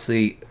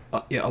 Obviously,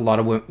 a lot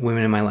of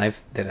women in my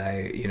life that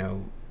I, you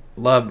know,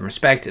 love and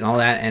respect and all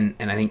that, and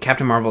I think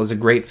Captain Marvel is a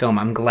great film.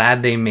 I'm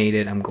glad they made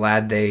it. I'm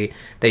glad they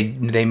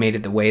made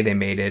it the way they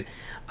made it,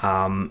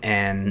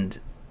 and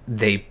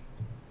they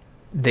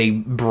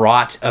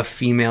brought a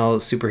female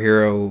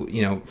superhero,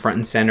 you know, front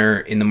and center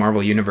in the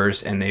Marvel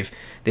universe, and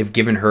they've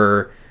given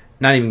her.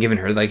 Not even given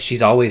her, like,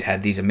 she's always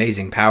had these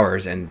amazing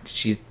powers, and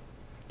she's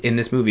in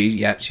this movie,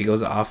 yeah, she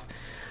goes off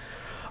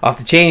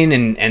the chain,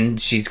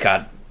 and she's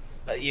got,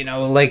 you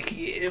know, like,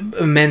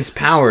 immense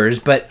powers.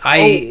 But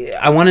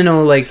I want to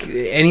know, like,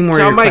 any more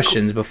of your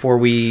questions before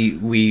we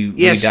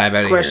dive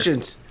out of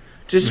questions.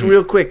 Just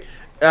real quick,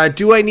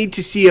 do I need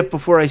to see it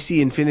before I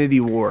see Infinity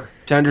War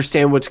to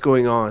understand what's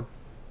going on?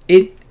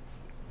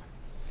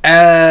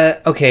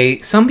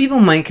 Okay, some people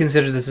might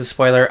consider this a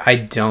spoiler. I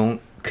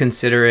don't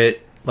consider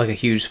it like a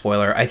huge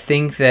spoiler. I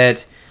think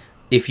that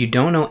if you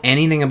don't know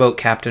anything about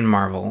Captain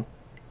Marvel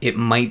it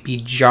might be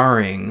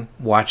jarring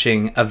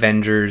watching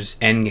Avengers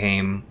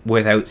Endgame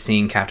without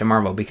seeing Captain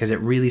Marvel, because it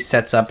really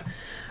sets up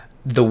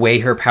the way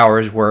her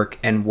powers work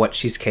and what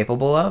she's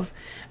capable of.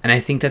 And I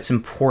think that's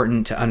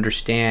important to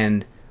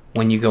understand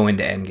when you go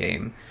into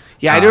Endgame.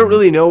 Yeah, I don't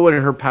really know what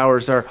her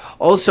powers are.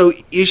 Also,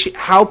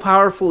 how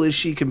powerful is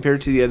she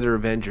compared to the other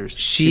Avengers?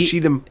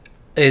 She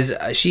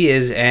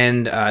is,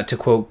 and to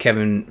quote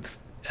Kevin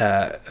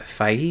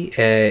Feige,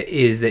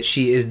 is that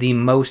she is the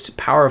most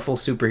powerful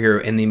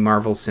superhero in the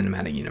Marvel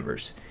Cinematic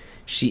Universe.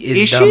 She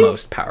is the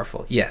most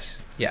powerful.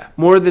 Yes, yeah,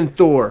 more than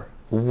Thor.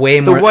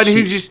 Way more. The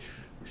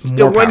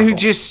one who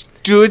just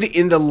stood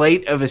in the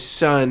light of a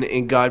sun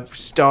and got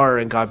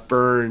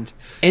burned.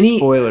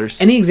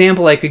 Spoilers. Any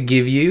example I could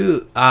give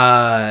you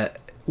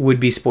would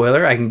be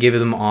spoiler. I can give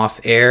them off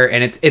air,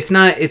 and it's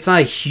not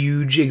a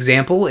huge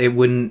example. It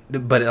wouldn't,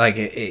 but like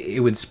it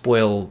would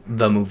spoil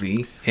the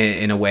movie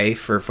in a way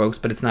for folks.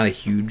 But it's not a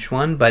huge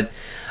one. But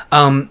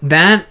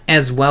that,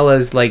 as well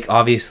as like,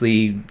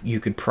 obviously you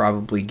could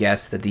probably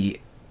guess that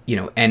the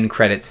end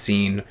credits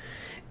scene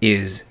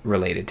is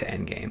related to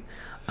Endgame.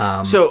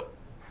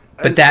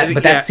 But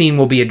that scene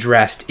will be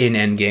addressed in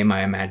Endgame,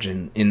 I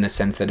imagine, in the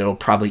sense that it'll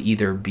probably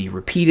either be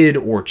repeated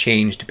or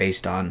changed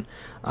based on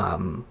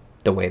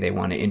the way they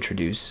want to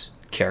introduce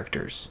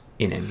characters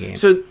in Endgame.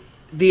 So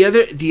the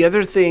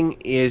other thing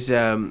is,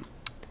 in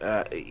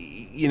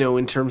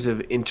terms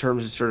of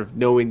sort of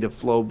knowing the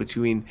flow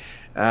between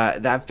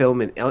that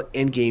film and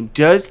Endgame,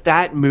 does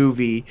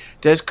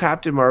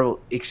Captain Marvel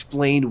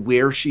explain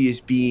where she is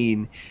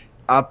being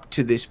up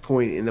to this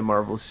point in the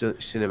Marvel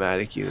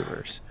Cinematic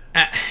Universe?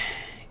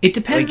 It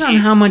depends on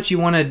how much you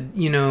want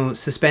to,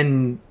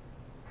 suspend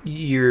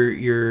your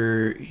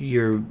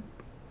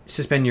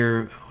suspend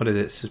your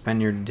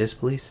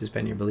disbelief,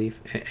 suspend your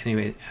belief.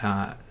 Anyway,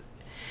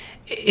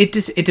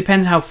 it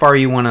depends how far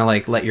you want to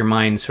let your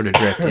mind sort of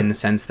drift, in the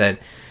sense that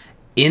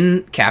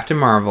in Captain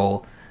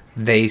Marvel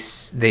they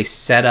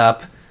set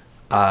up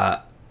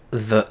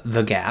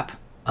the gap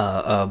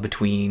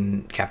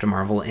between Captain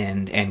Marvel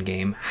and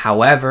Endgame.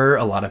 However,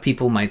 a lot of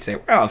people might say,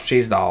 well, if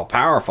she's all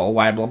powerful,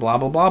 why blah blah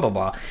blah blah blah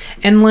blah.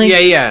 And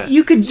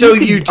you could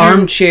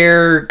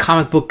armchair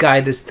comic book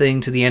guy this thing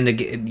to the end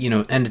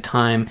of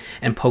time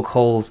and poke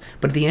holes.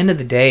 But at the end of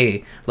the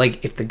day,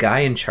 if the guy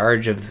in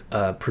charge of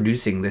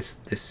producing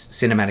this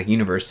cinematic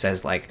universe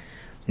says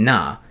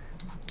nah,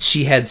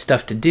 she had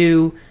stuff to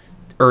do,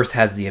 Earth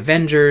has the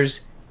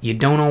Avengers, you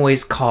don't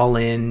always call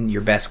in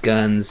your best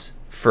guns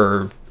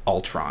for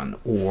Ultron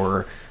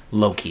or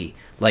Loki.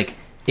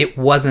 It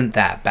wasn't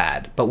that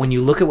bad. But when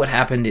you look at what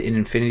happened in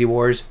Infinity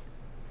Wars,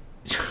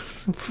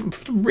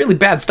 really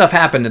bad stuff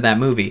happened in that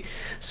movie.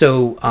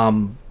 So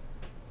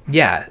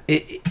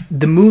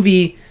the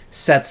movie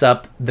sets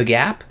up the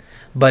gap,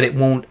 but it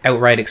won't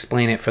outright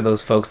explain it for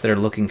those folks that are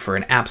looking for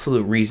an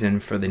absolute reason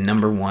for the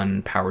number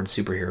one powered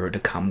superhero to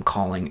come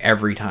calling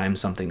every time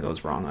something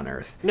goes wrong on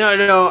Earth.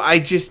 No. I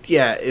just,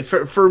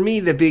 for me,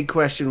 the big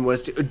question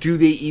was, do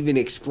they even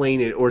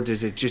explain it, or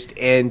does it just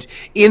end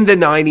in the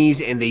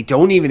 90s and they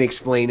don't even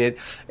explain it,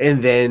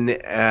 and then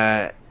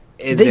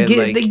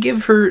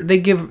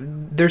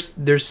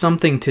there's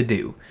something to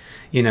do,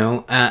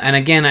 and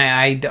again,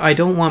 I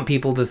don't want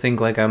people to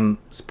think like I'm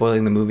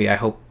spoiling the movie. I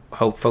hope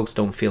folks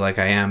don't feel like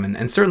I am,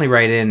 and certainly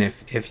write in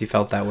if you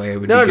felt that way. It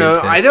would be good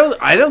to...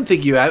 I don't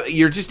think you have.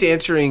 You're just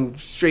answering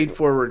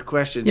straightforward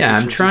questions. Yeah,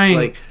 I'm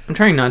trying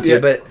not to. Yeah.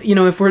 But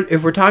if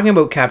we're talking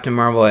about Captain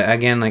Marvel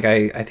again,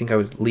 I think I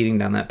was leading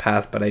down that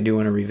path, but I do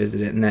want to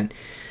revisit it. And that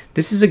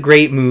this is a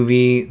great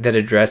movie that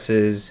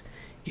addresses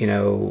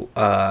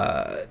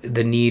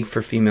the need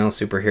for female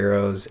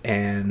superheroes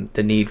and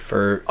the need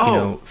for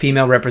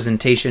female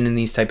representation in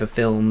these type of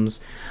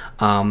films.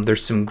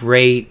 There's some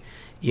great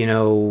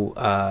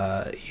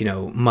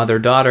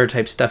mother-daughter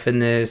type stuff in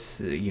this.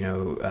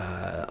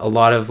 A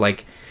lot of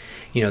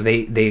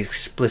they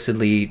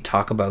explicitly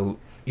talk about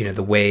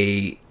the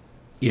way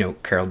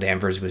Carol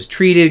Danvers was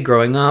treated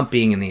growing up,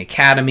 being in the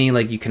academy.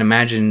 You can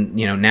imagine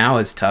now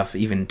is tough,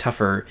 even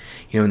tougher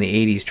in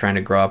the 80s, trying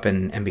to grow up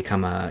and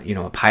become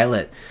a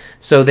pilot.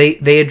 So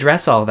they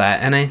address all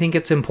that, and I think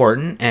it's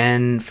important.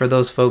 And for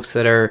those folks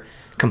that are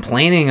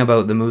complaining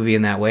about the movie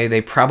in that way,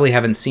 they probably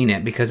haven't seen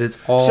it, because it's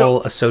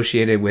all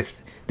associated with...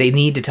 They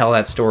need to tell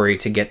that story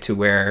to get to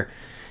where,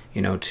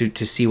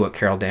 to see what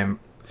Carol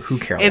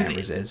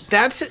Danvers is.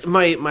 That's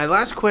my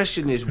last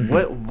question is,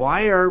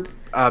 why are,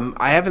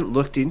 I haven't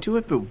looked into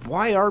it, but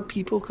why are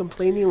people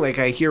complaining?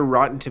 I hear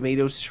Rotten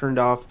Tomatoes turned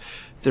off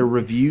their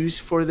reviews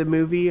for the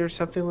movie or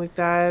something like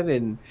that,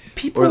 and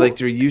or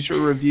their user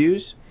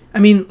reviews. I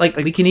mean,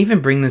 we can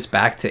even bring this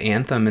back to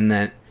Anthem, in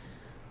that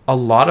a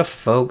lot of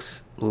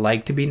folks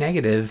like to be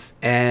negative,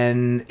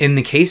 and in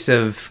the case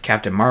of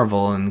Captain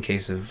Marvel, in the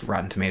case of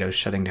Rotten Tomatoes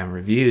shutting down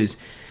reviews,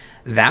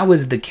 that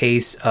was the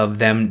case of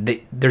them.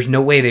 There's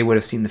no way they would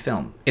have seen the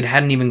film. It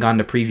hadn't even gone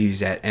to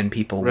previews yet, and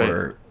people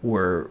were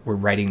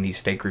writing these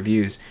fake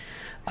reviews.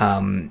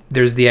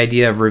 There's the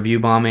idea of review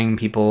bombing.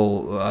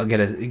 People get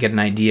an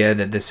idea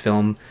that this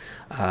film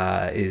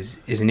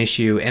is an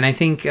issue, and I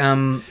think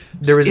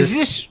there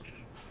was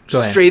Go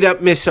ahead. straight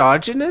up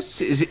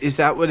misogynist? Is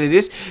that what it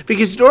is?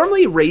 Because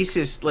normally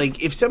racist,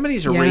 like if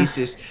somebody's a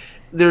racist,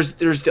 there's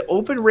the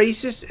open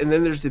racist, and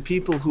then there's the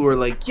people who are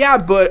like, yeah,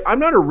 but I'm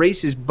not a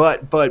racist,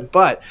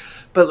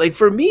 but like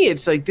for me,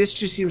 it's like this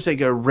just seems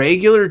like a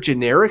regular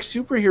generic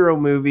superhero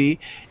movie,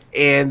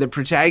 and the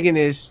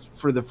protagonist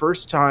for the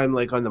first time,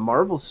 like on the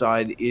Marvel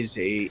side, is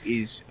a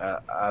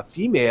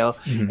female,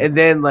 and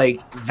then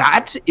like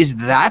is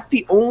that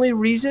the only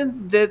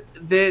reason that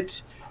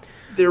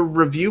they're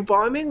review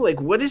bombing? Like,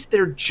 what is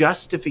their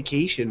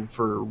justification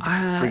for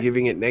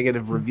giving it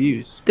negative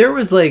reviews? There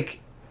was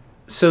like,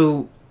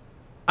 so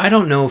I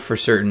don't know for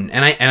certain,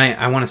 and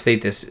I want to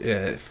state this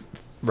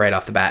right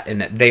off the bat, in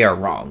that they are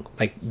wrong.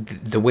 Like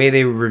the way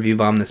they review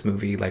bomb this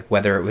movie, like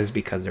whether it was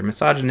because they're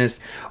misogynist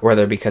or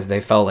whether because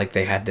they felt like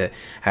they had to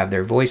have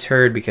their voice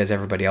heard because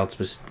everybody else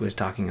was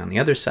talking on the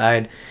other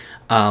side,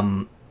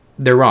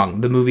 they're wrong.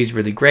 The movie's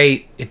really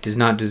great. It does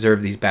not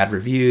deserve these bad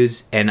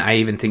reviews, and I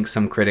even think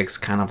some critics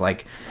kind of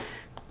like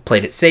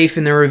played it safe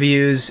in their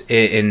reviews,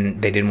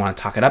 and they didn't want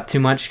to talk it up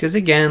too much because,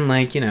 again,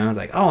 like, you know, it's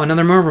like, oh,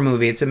 another Marvel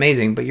movie, it's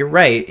amazing. But you're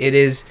right, it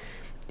is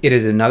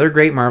another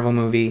great Marvel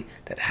movie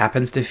that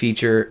happens to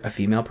feature a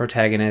female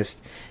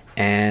protagonist,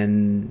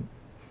 and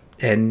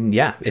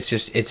yeah,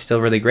 it's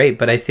still really great.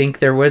 But I think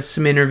there was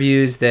some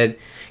interviews that,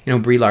 you know,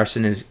 Brie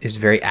Larson is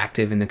very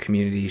active in the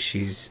community.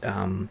 She's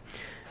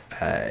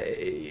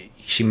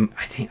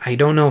I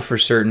don't know for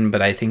certain,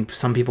 but I think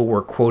some people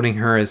were quoting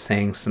her as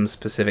saying some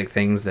specific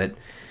things that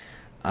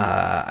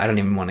I don't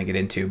even want to get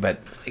into, but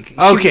like,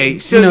 so you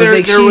know,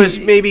 there was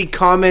maybe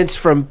comments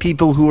from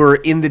people who are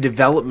in the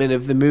development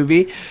of the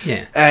movie,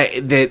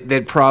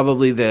 that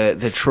probably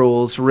the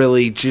trolls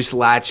really just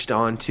latched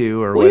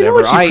onto or whatever. You know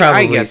what she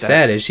probably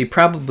said is she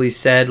probably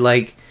said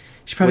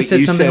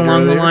something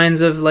along the lines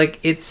of like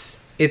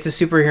it's a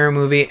superhero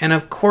movie, and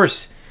of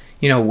course,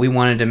 you know, we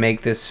wanted to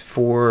make this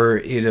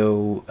for, you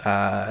know,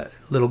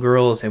 little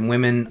girls and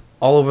women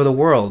all over the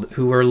world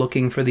who are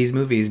looking for these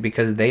movies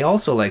because they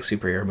also like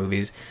superhero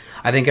movies.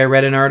 I think I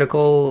read an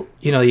article,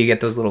 you know, you get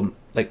those little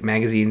like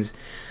magazines,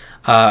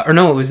 or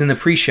no, it was in the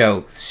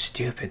pre-show,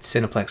 stupid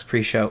Cineplex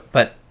pre-show,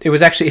 but it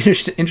was actually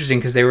interesting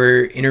because they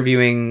were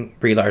interviewing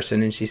Brie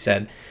Larson, and she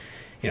said,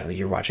 you know,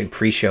 you're watching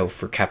pre-show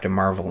for Captain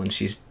Marvel,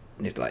 and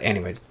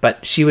anyways,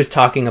 but she was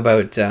talking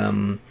about,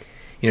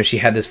 you know, she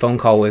had this phone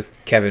call with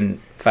Kevin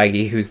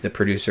Feige, who's the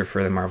producer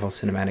for the Marvel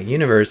Cinematic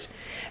Universe,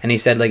 and he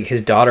said like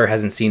his daughter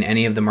hasn't seen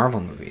any of the Marvel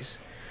movies,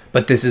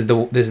 but this is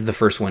the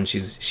first one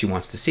she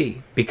wants to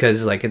see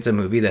because like it's a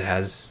movie that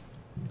has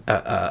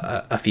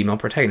a female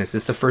protagonist.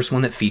 It's the first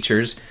one that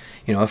features,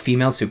 you know, a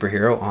female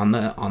superhero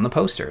on the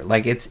poster.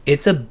 Like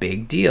it's a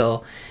big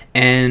deal,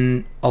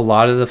 and a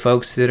lot of the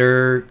folks that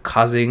are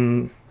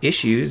causing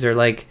issues are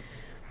like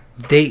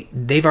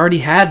they've already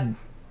had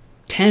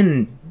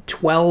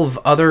 10-12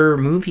 other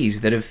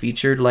movies that have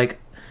featured like,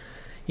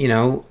 you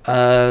know,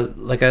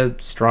 like a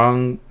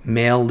strong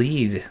male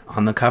lead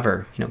on the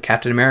cover. You know,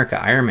 Captain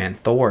America, Iron Man,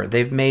 Thor.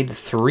 They've made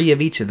 3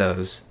 of each of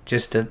those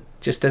just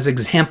as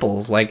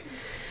examples. Like,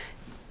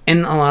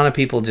 and a lot of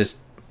people just,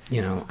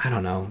 you know, I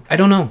don't know.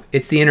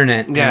 It's the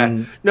internet. Yeah.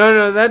 And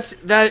no.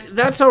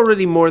 That's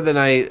already more than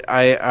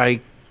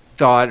I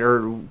thought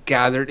or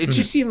gathered. It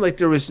just seemed like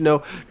there was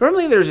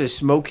normally there's a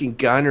smoking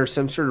gun or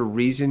some sort of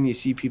reason you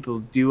see people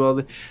do all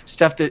the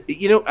stuff that,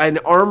 you know, an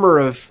armor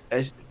of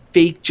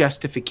fake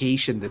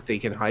justification that they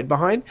can hide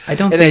behind. I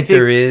don't think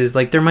there is.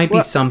 Like, there might be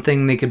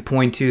something they could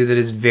point to that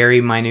is very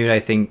minute. I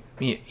think,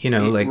 you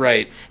know, like,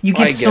 right. You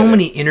get so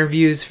many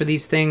interviews for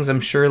these things. I'm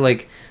sure,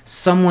 like,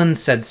 someone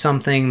said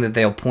something that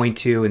they'll point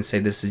to and say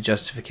this is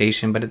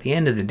justification, but at the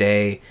end of the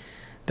day,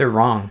 they're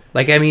wrong.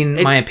 Like, I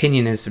mean, my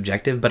opinion is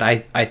subjective, but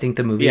I think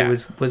the movie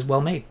was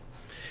well made.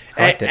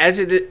 I liked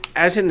it.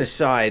 As an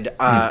aside,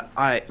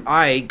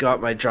 I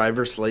got my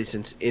driver's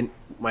license in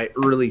my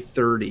early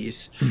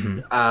 30s,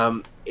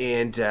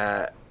 and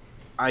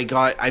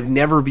I've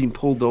never been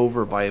pulled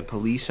over by a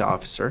police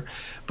officer,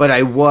 but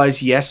I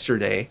was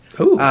yesterday.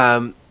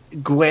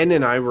 Gwen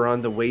and I were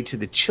on the way to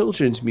the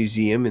Children's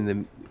Museum in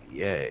the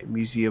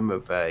Museum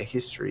of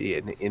History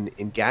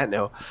in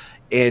Gatineau,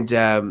 and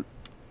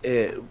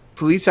a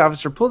police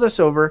officer pulled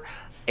us over,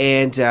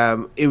 and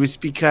it was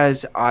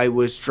because I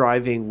was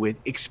driving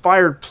with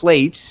expired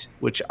plates,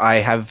 which I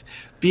have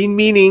been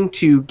meaning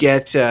to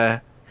get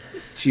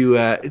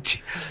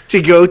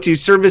to go to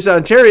Service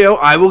Ontario.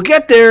 I will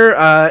get there.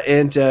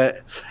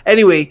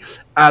 Anyway,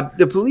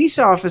 the police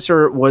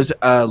officer was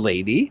a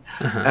lady,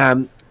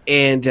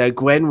 and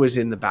Gwen was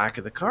in the back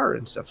of the car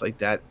and stuff like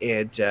that.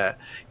 And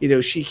you know,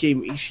 she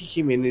came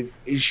in,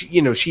 and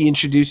she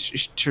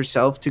introduced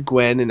herself to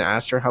Gwen and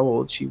asked her how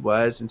old she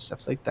was and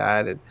stuff like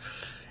that.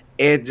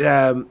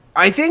 And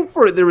I think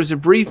there was a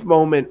brief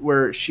moment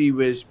where she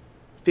was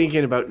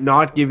thinking about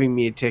not giving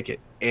me a ticket,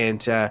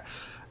 and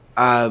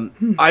I'm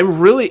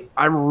really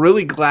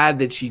glad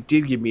that she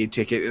did give me a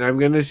ticket. And I'm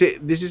gonna say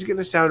this is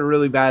gonna sound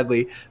really bad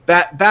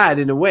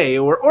in a way,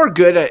 or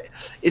good.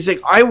 It's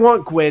like I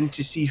want Gwen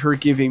to see her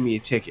giving me a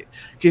ticket,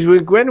 because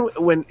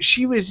when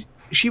she was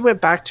she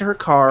went back to her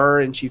car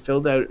and she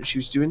filled out. She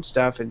was doing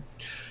stuff and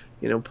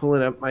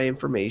pulling up my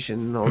information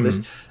and all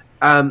this.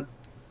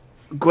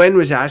 Gwen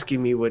was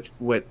asking me what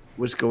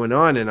was going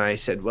on, and I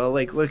said, "Well,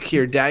 like, look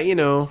here, Dad.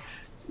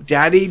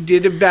 Daddy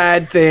did a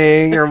bad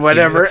thing or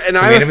whatever, and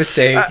I made a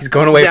mistake. He's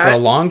going away for a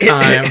long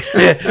time.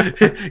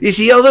 You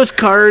see all those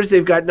cars?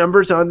 They've got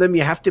numbers on them.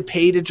 You have to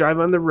pay to drive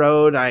on the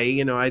road.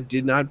 I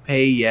did not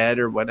pay yet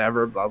or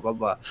whatever. Blah blah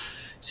blah."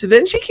 So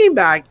then she came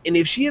back, and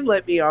if she had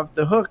let me off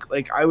the hook,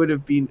 like I would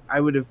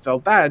have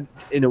felt bad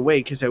in a way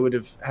because I would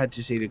have had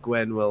to say to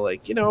Gwen, "Well,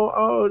 like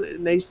oh,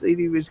 nice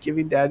lady was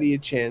giving Daddy a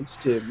chance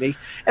to make,"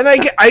 and I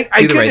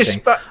do the right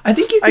thing. I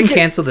think you can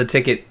cancel the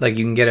ticket, like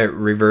you can get it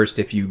reversed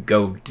if you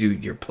go do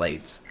your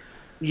plates.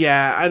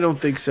 Yeah, I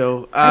don't think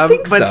so. I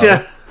think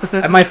so.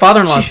 My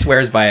father-in-law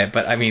swears by it,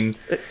 but I mean,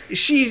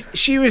 she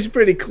was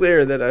pretty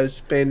clear that I was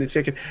paying the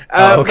ticket.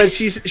 Okay. But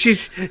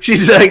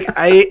she's like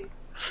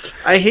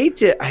I hate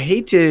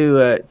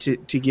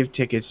to give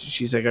tickets.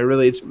 She's like,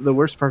 it's the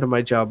worst part of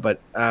my job, but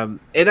and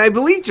I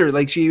believed her.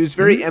 Like she was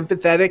very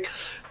empathetic,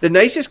 the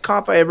nicest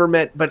cop I ever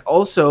met. But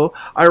also,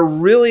 I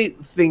really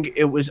think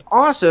it was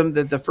awesome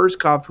that the first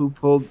cop who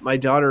pulled my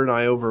daughter and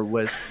I over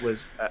was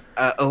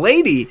a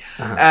lady,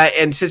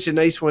 and such a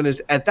nice one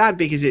as at that,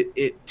 because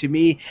it to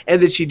me,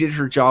 and that she did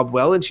her job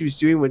well and she was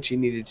doing what she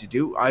needed to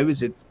do. I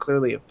was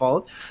clearly at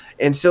fault.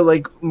 And so,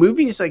 like,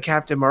 movies like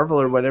Captain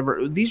Marvel or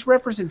whatever, these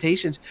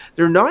representations,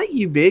 they're not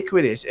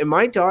ubiquitous. And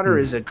my daughter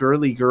is a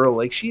girly girl.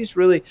 Like, she's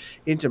really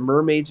into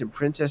mermaids and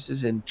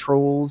princesses and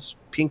trolls,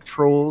 pink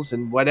trolls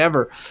and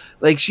whatever.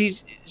 Like,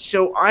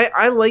 so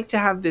I like to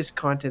have this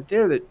content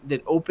there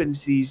that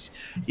opens these,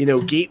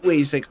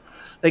 gateways,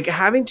 like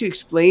having to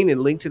explain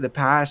and link to the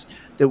past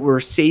that we're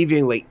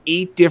saving like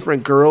 8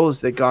 different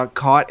girls that got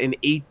caught in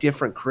 8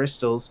 different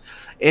crystals.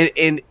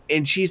 And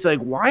she's like,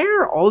 why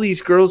are all these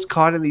girls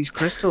caught in these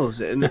crystals?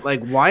 And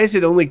like, why is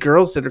it only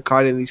girls that are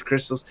caught in these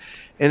crystals?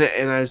 And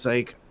I was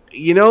like,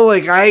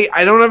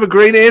 I don't have a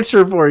great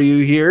answer for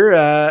you here.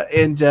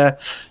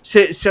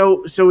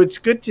 So it's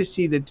good to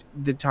see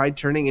the tide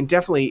turning, and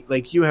definitely,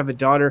 like, you have a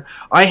daughter.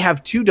 I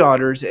have 2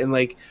 daughters, and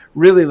like,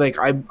 really, like,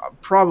 I'm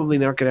probably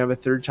not going to have a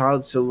third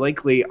child. So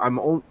likely I'm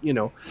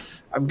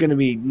going to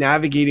be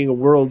navigating a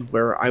world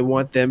where I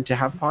want them to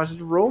have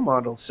positive role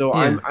models. So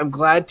yeah. I'm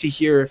glad to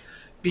hear,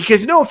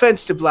 because no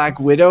offense to Black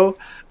Widow,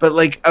 but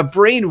like a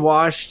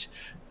brainwashed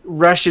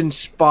Russian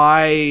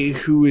spy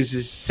who is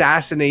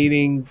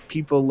assassinating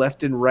people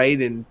left and right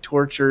and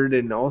tortured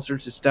and all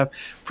sorts of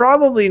stuff,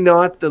 probably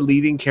not the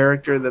leading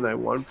character that I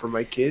want for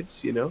my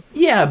kids,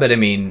 Yeah, but I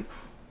mean,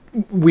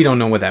 we don't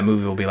know what that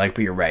movie will be like,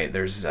 but you're right.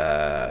 There's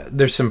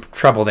some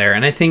trouble there,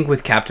 and I think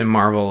with Captain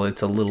Marvel,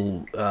 it's a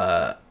little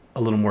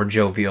more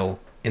jovial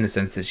in the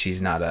sense that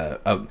she's not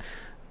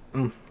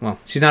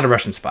she's not a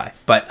Russian spy,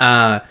 but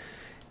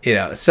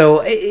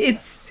so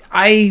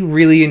I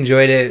really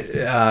enjoyed it.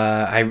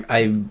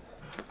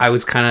 I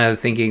was kind of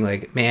thinking,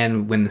 like,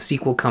 man, when the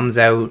sequel comes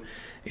out,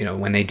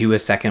 when they do a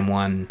second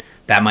one,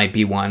 that might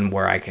be one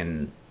where I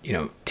can,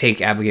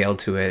 take Abigail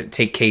to it,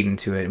 take Caden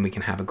to it, and we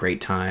can have a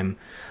great time.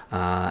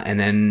 And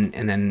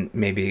then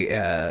maybe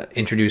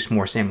introduce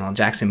more Samuel L.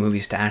 Jackson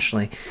movies to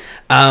Ashley.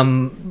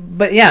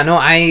 But yeah, no,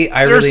 I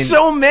There's really... There's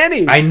so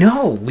many! I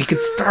know! We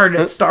could start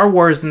at Star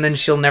Wars and then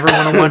she'll never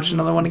want to watch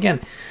another one again.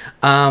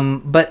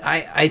 But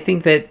I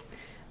think that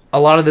a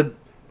lot of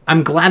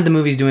I'm glad the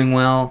movie's doing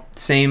well.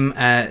 Same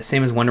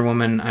as Wonder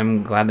Woman.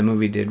 I'm glad the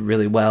movie did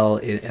really well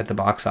at the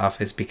box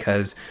office,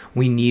 because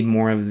we need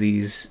more of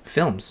these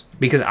films.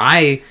 Because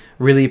I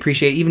really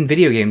appreciate even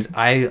video games.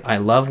 I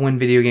love when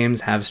video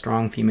games have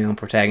strong female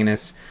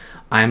protagonists.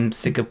 I'm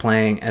sick of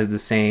playing as the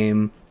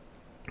same,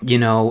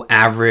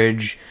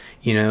 average,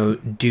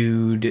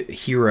 dude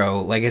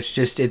hero. Like,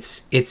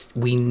 it's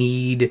we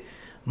need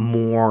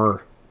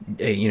more,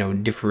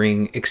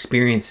 differing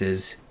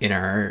experiences in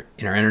our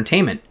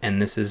entertainment, and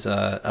this is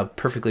a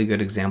perfectly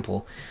good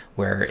example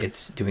where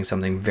it's doing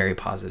something very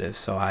positive.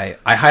 So I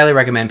highly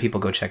recommend people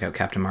go check out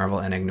Captain Marvel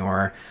and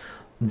ignore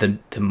the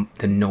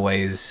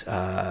noise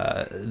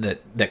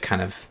that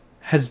kind of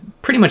has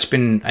pretty much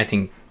been, I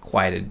think,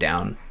 quieted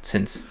down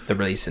since the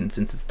release and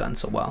since it's done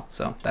so well.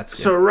 So that's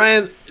good. So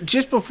Ryan,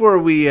 just before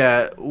we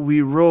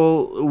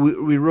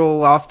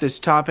roll off this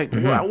topic,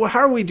 how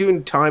are we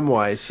doing time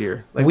wise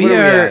here? Like, we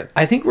are.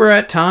 I think we're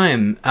at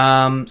time.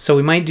 So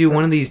we might do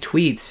one of these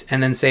tweets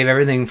and then save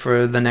everything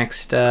for the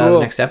next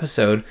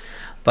episode.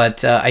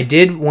 But I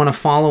did want to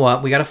follow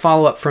up. We got a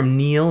follow up from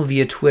Neil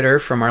via Twitter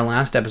from our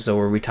last episode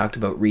where we talked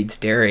about Reed's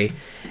Dairy.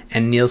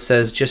 And Neil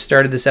says, just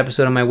started this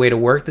episode on my way to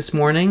work this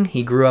morning.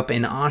 He grew up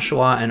in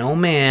Oshawa, and oh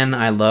man,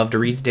 I loved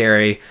Reed's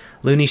Dairy.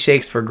 Looney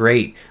Shakes were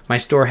great. My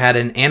store had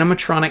an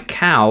animatronic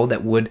cow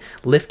that would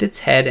lift its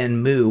head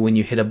and moo when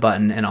you hit a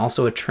button, and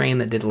also a train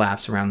that did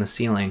laps around the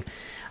ceiling.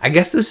 I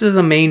guess this is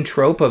a main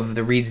trope of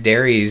the Reed's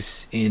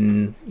Dairies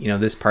in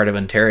this part of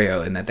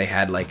Ontario, in that they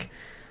had like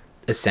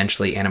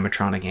essentially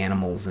animatronic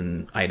animals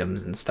and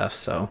items and stuff.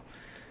 So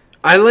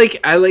I like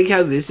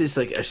how this is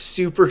like a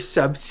super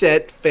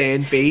subset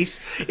fan base.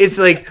 It's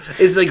like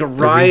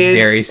Ryan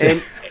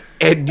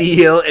and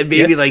Neil and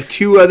maybe like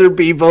two other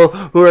people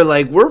who are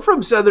like, we're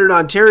from Southern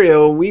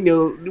Ontario and we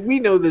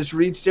know this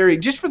Reed's Dairy.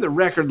 Just for the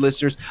record,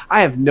 listeners,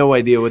 I have no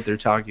idea what they're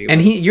talking about.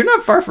 And you're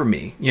not far from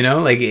me, you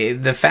know, like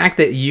the fact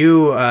that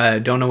you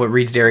don't know what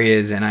Reed's Dairy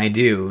is and I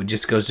do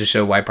just goes to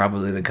show why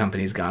probably the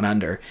company's gone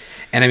under.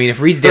 And I mean,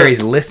 if Reed's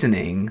Dairy's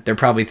listening, they're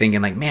probably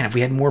thinking like, man, if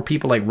we had more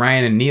people like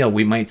Ryan and Neil,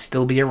 we might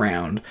still be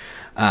around.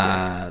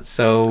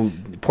 So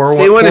pour a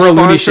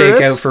loony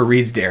shake out for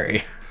Reed's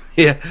Dairy.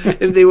 Yeah,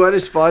 if they want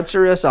to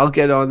sponsor us, I'll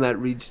get on that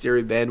Reed's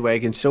Dairy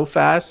bandwagon so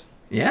fast.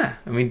 Yeah,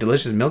 I mean,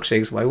 delicious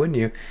milkshakes. Why wouldn't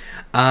you?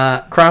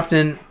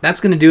 Crofton,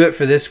 that's going to do it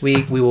for this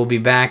week. We will be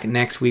back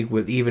next week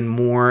with even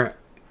more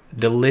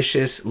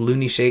delicious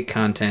Looney Shake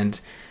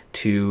content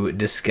to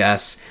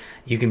discuss.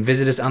 You can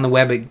visit us on the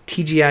web at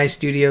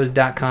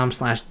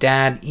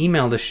tgistudios.com/dad.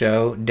 Email the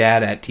show,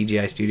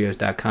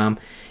 dad@tgistudios.com.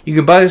 You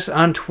can buzz us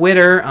on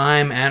Twitter.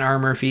 I'm at R.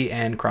 Murphy,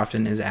 and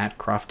Crofton is at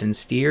Crofton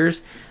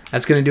Steers.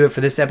 That's going to do it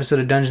for this episode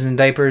of Dungeons and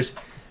Diapers.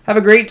 Have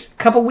a great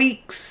couple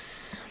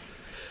weeks.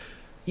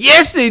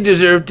 Yes, they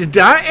deserve to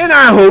die, and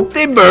I hope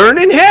they burn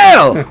in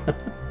hell.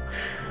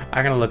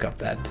 I'm going to look up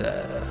that...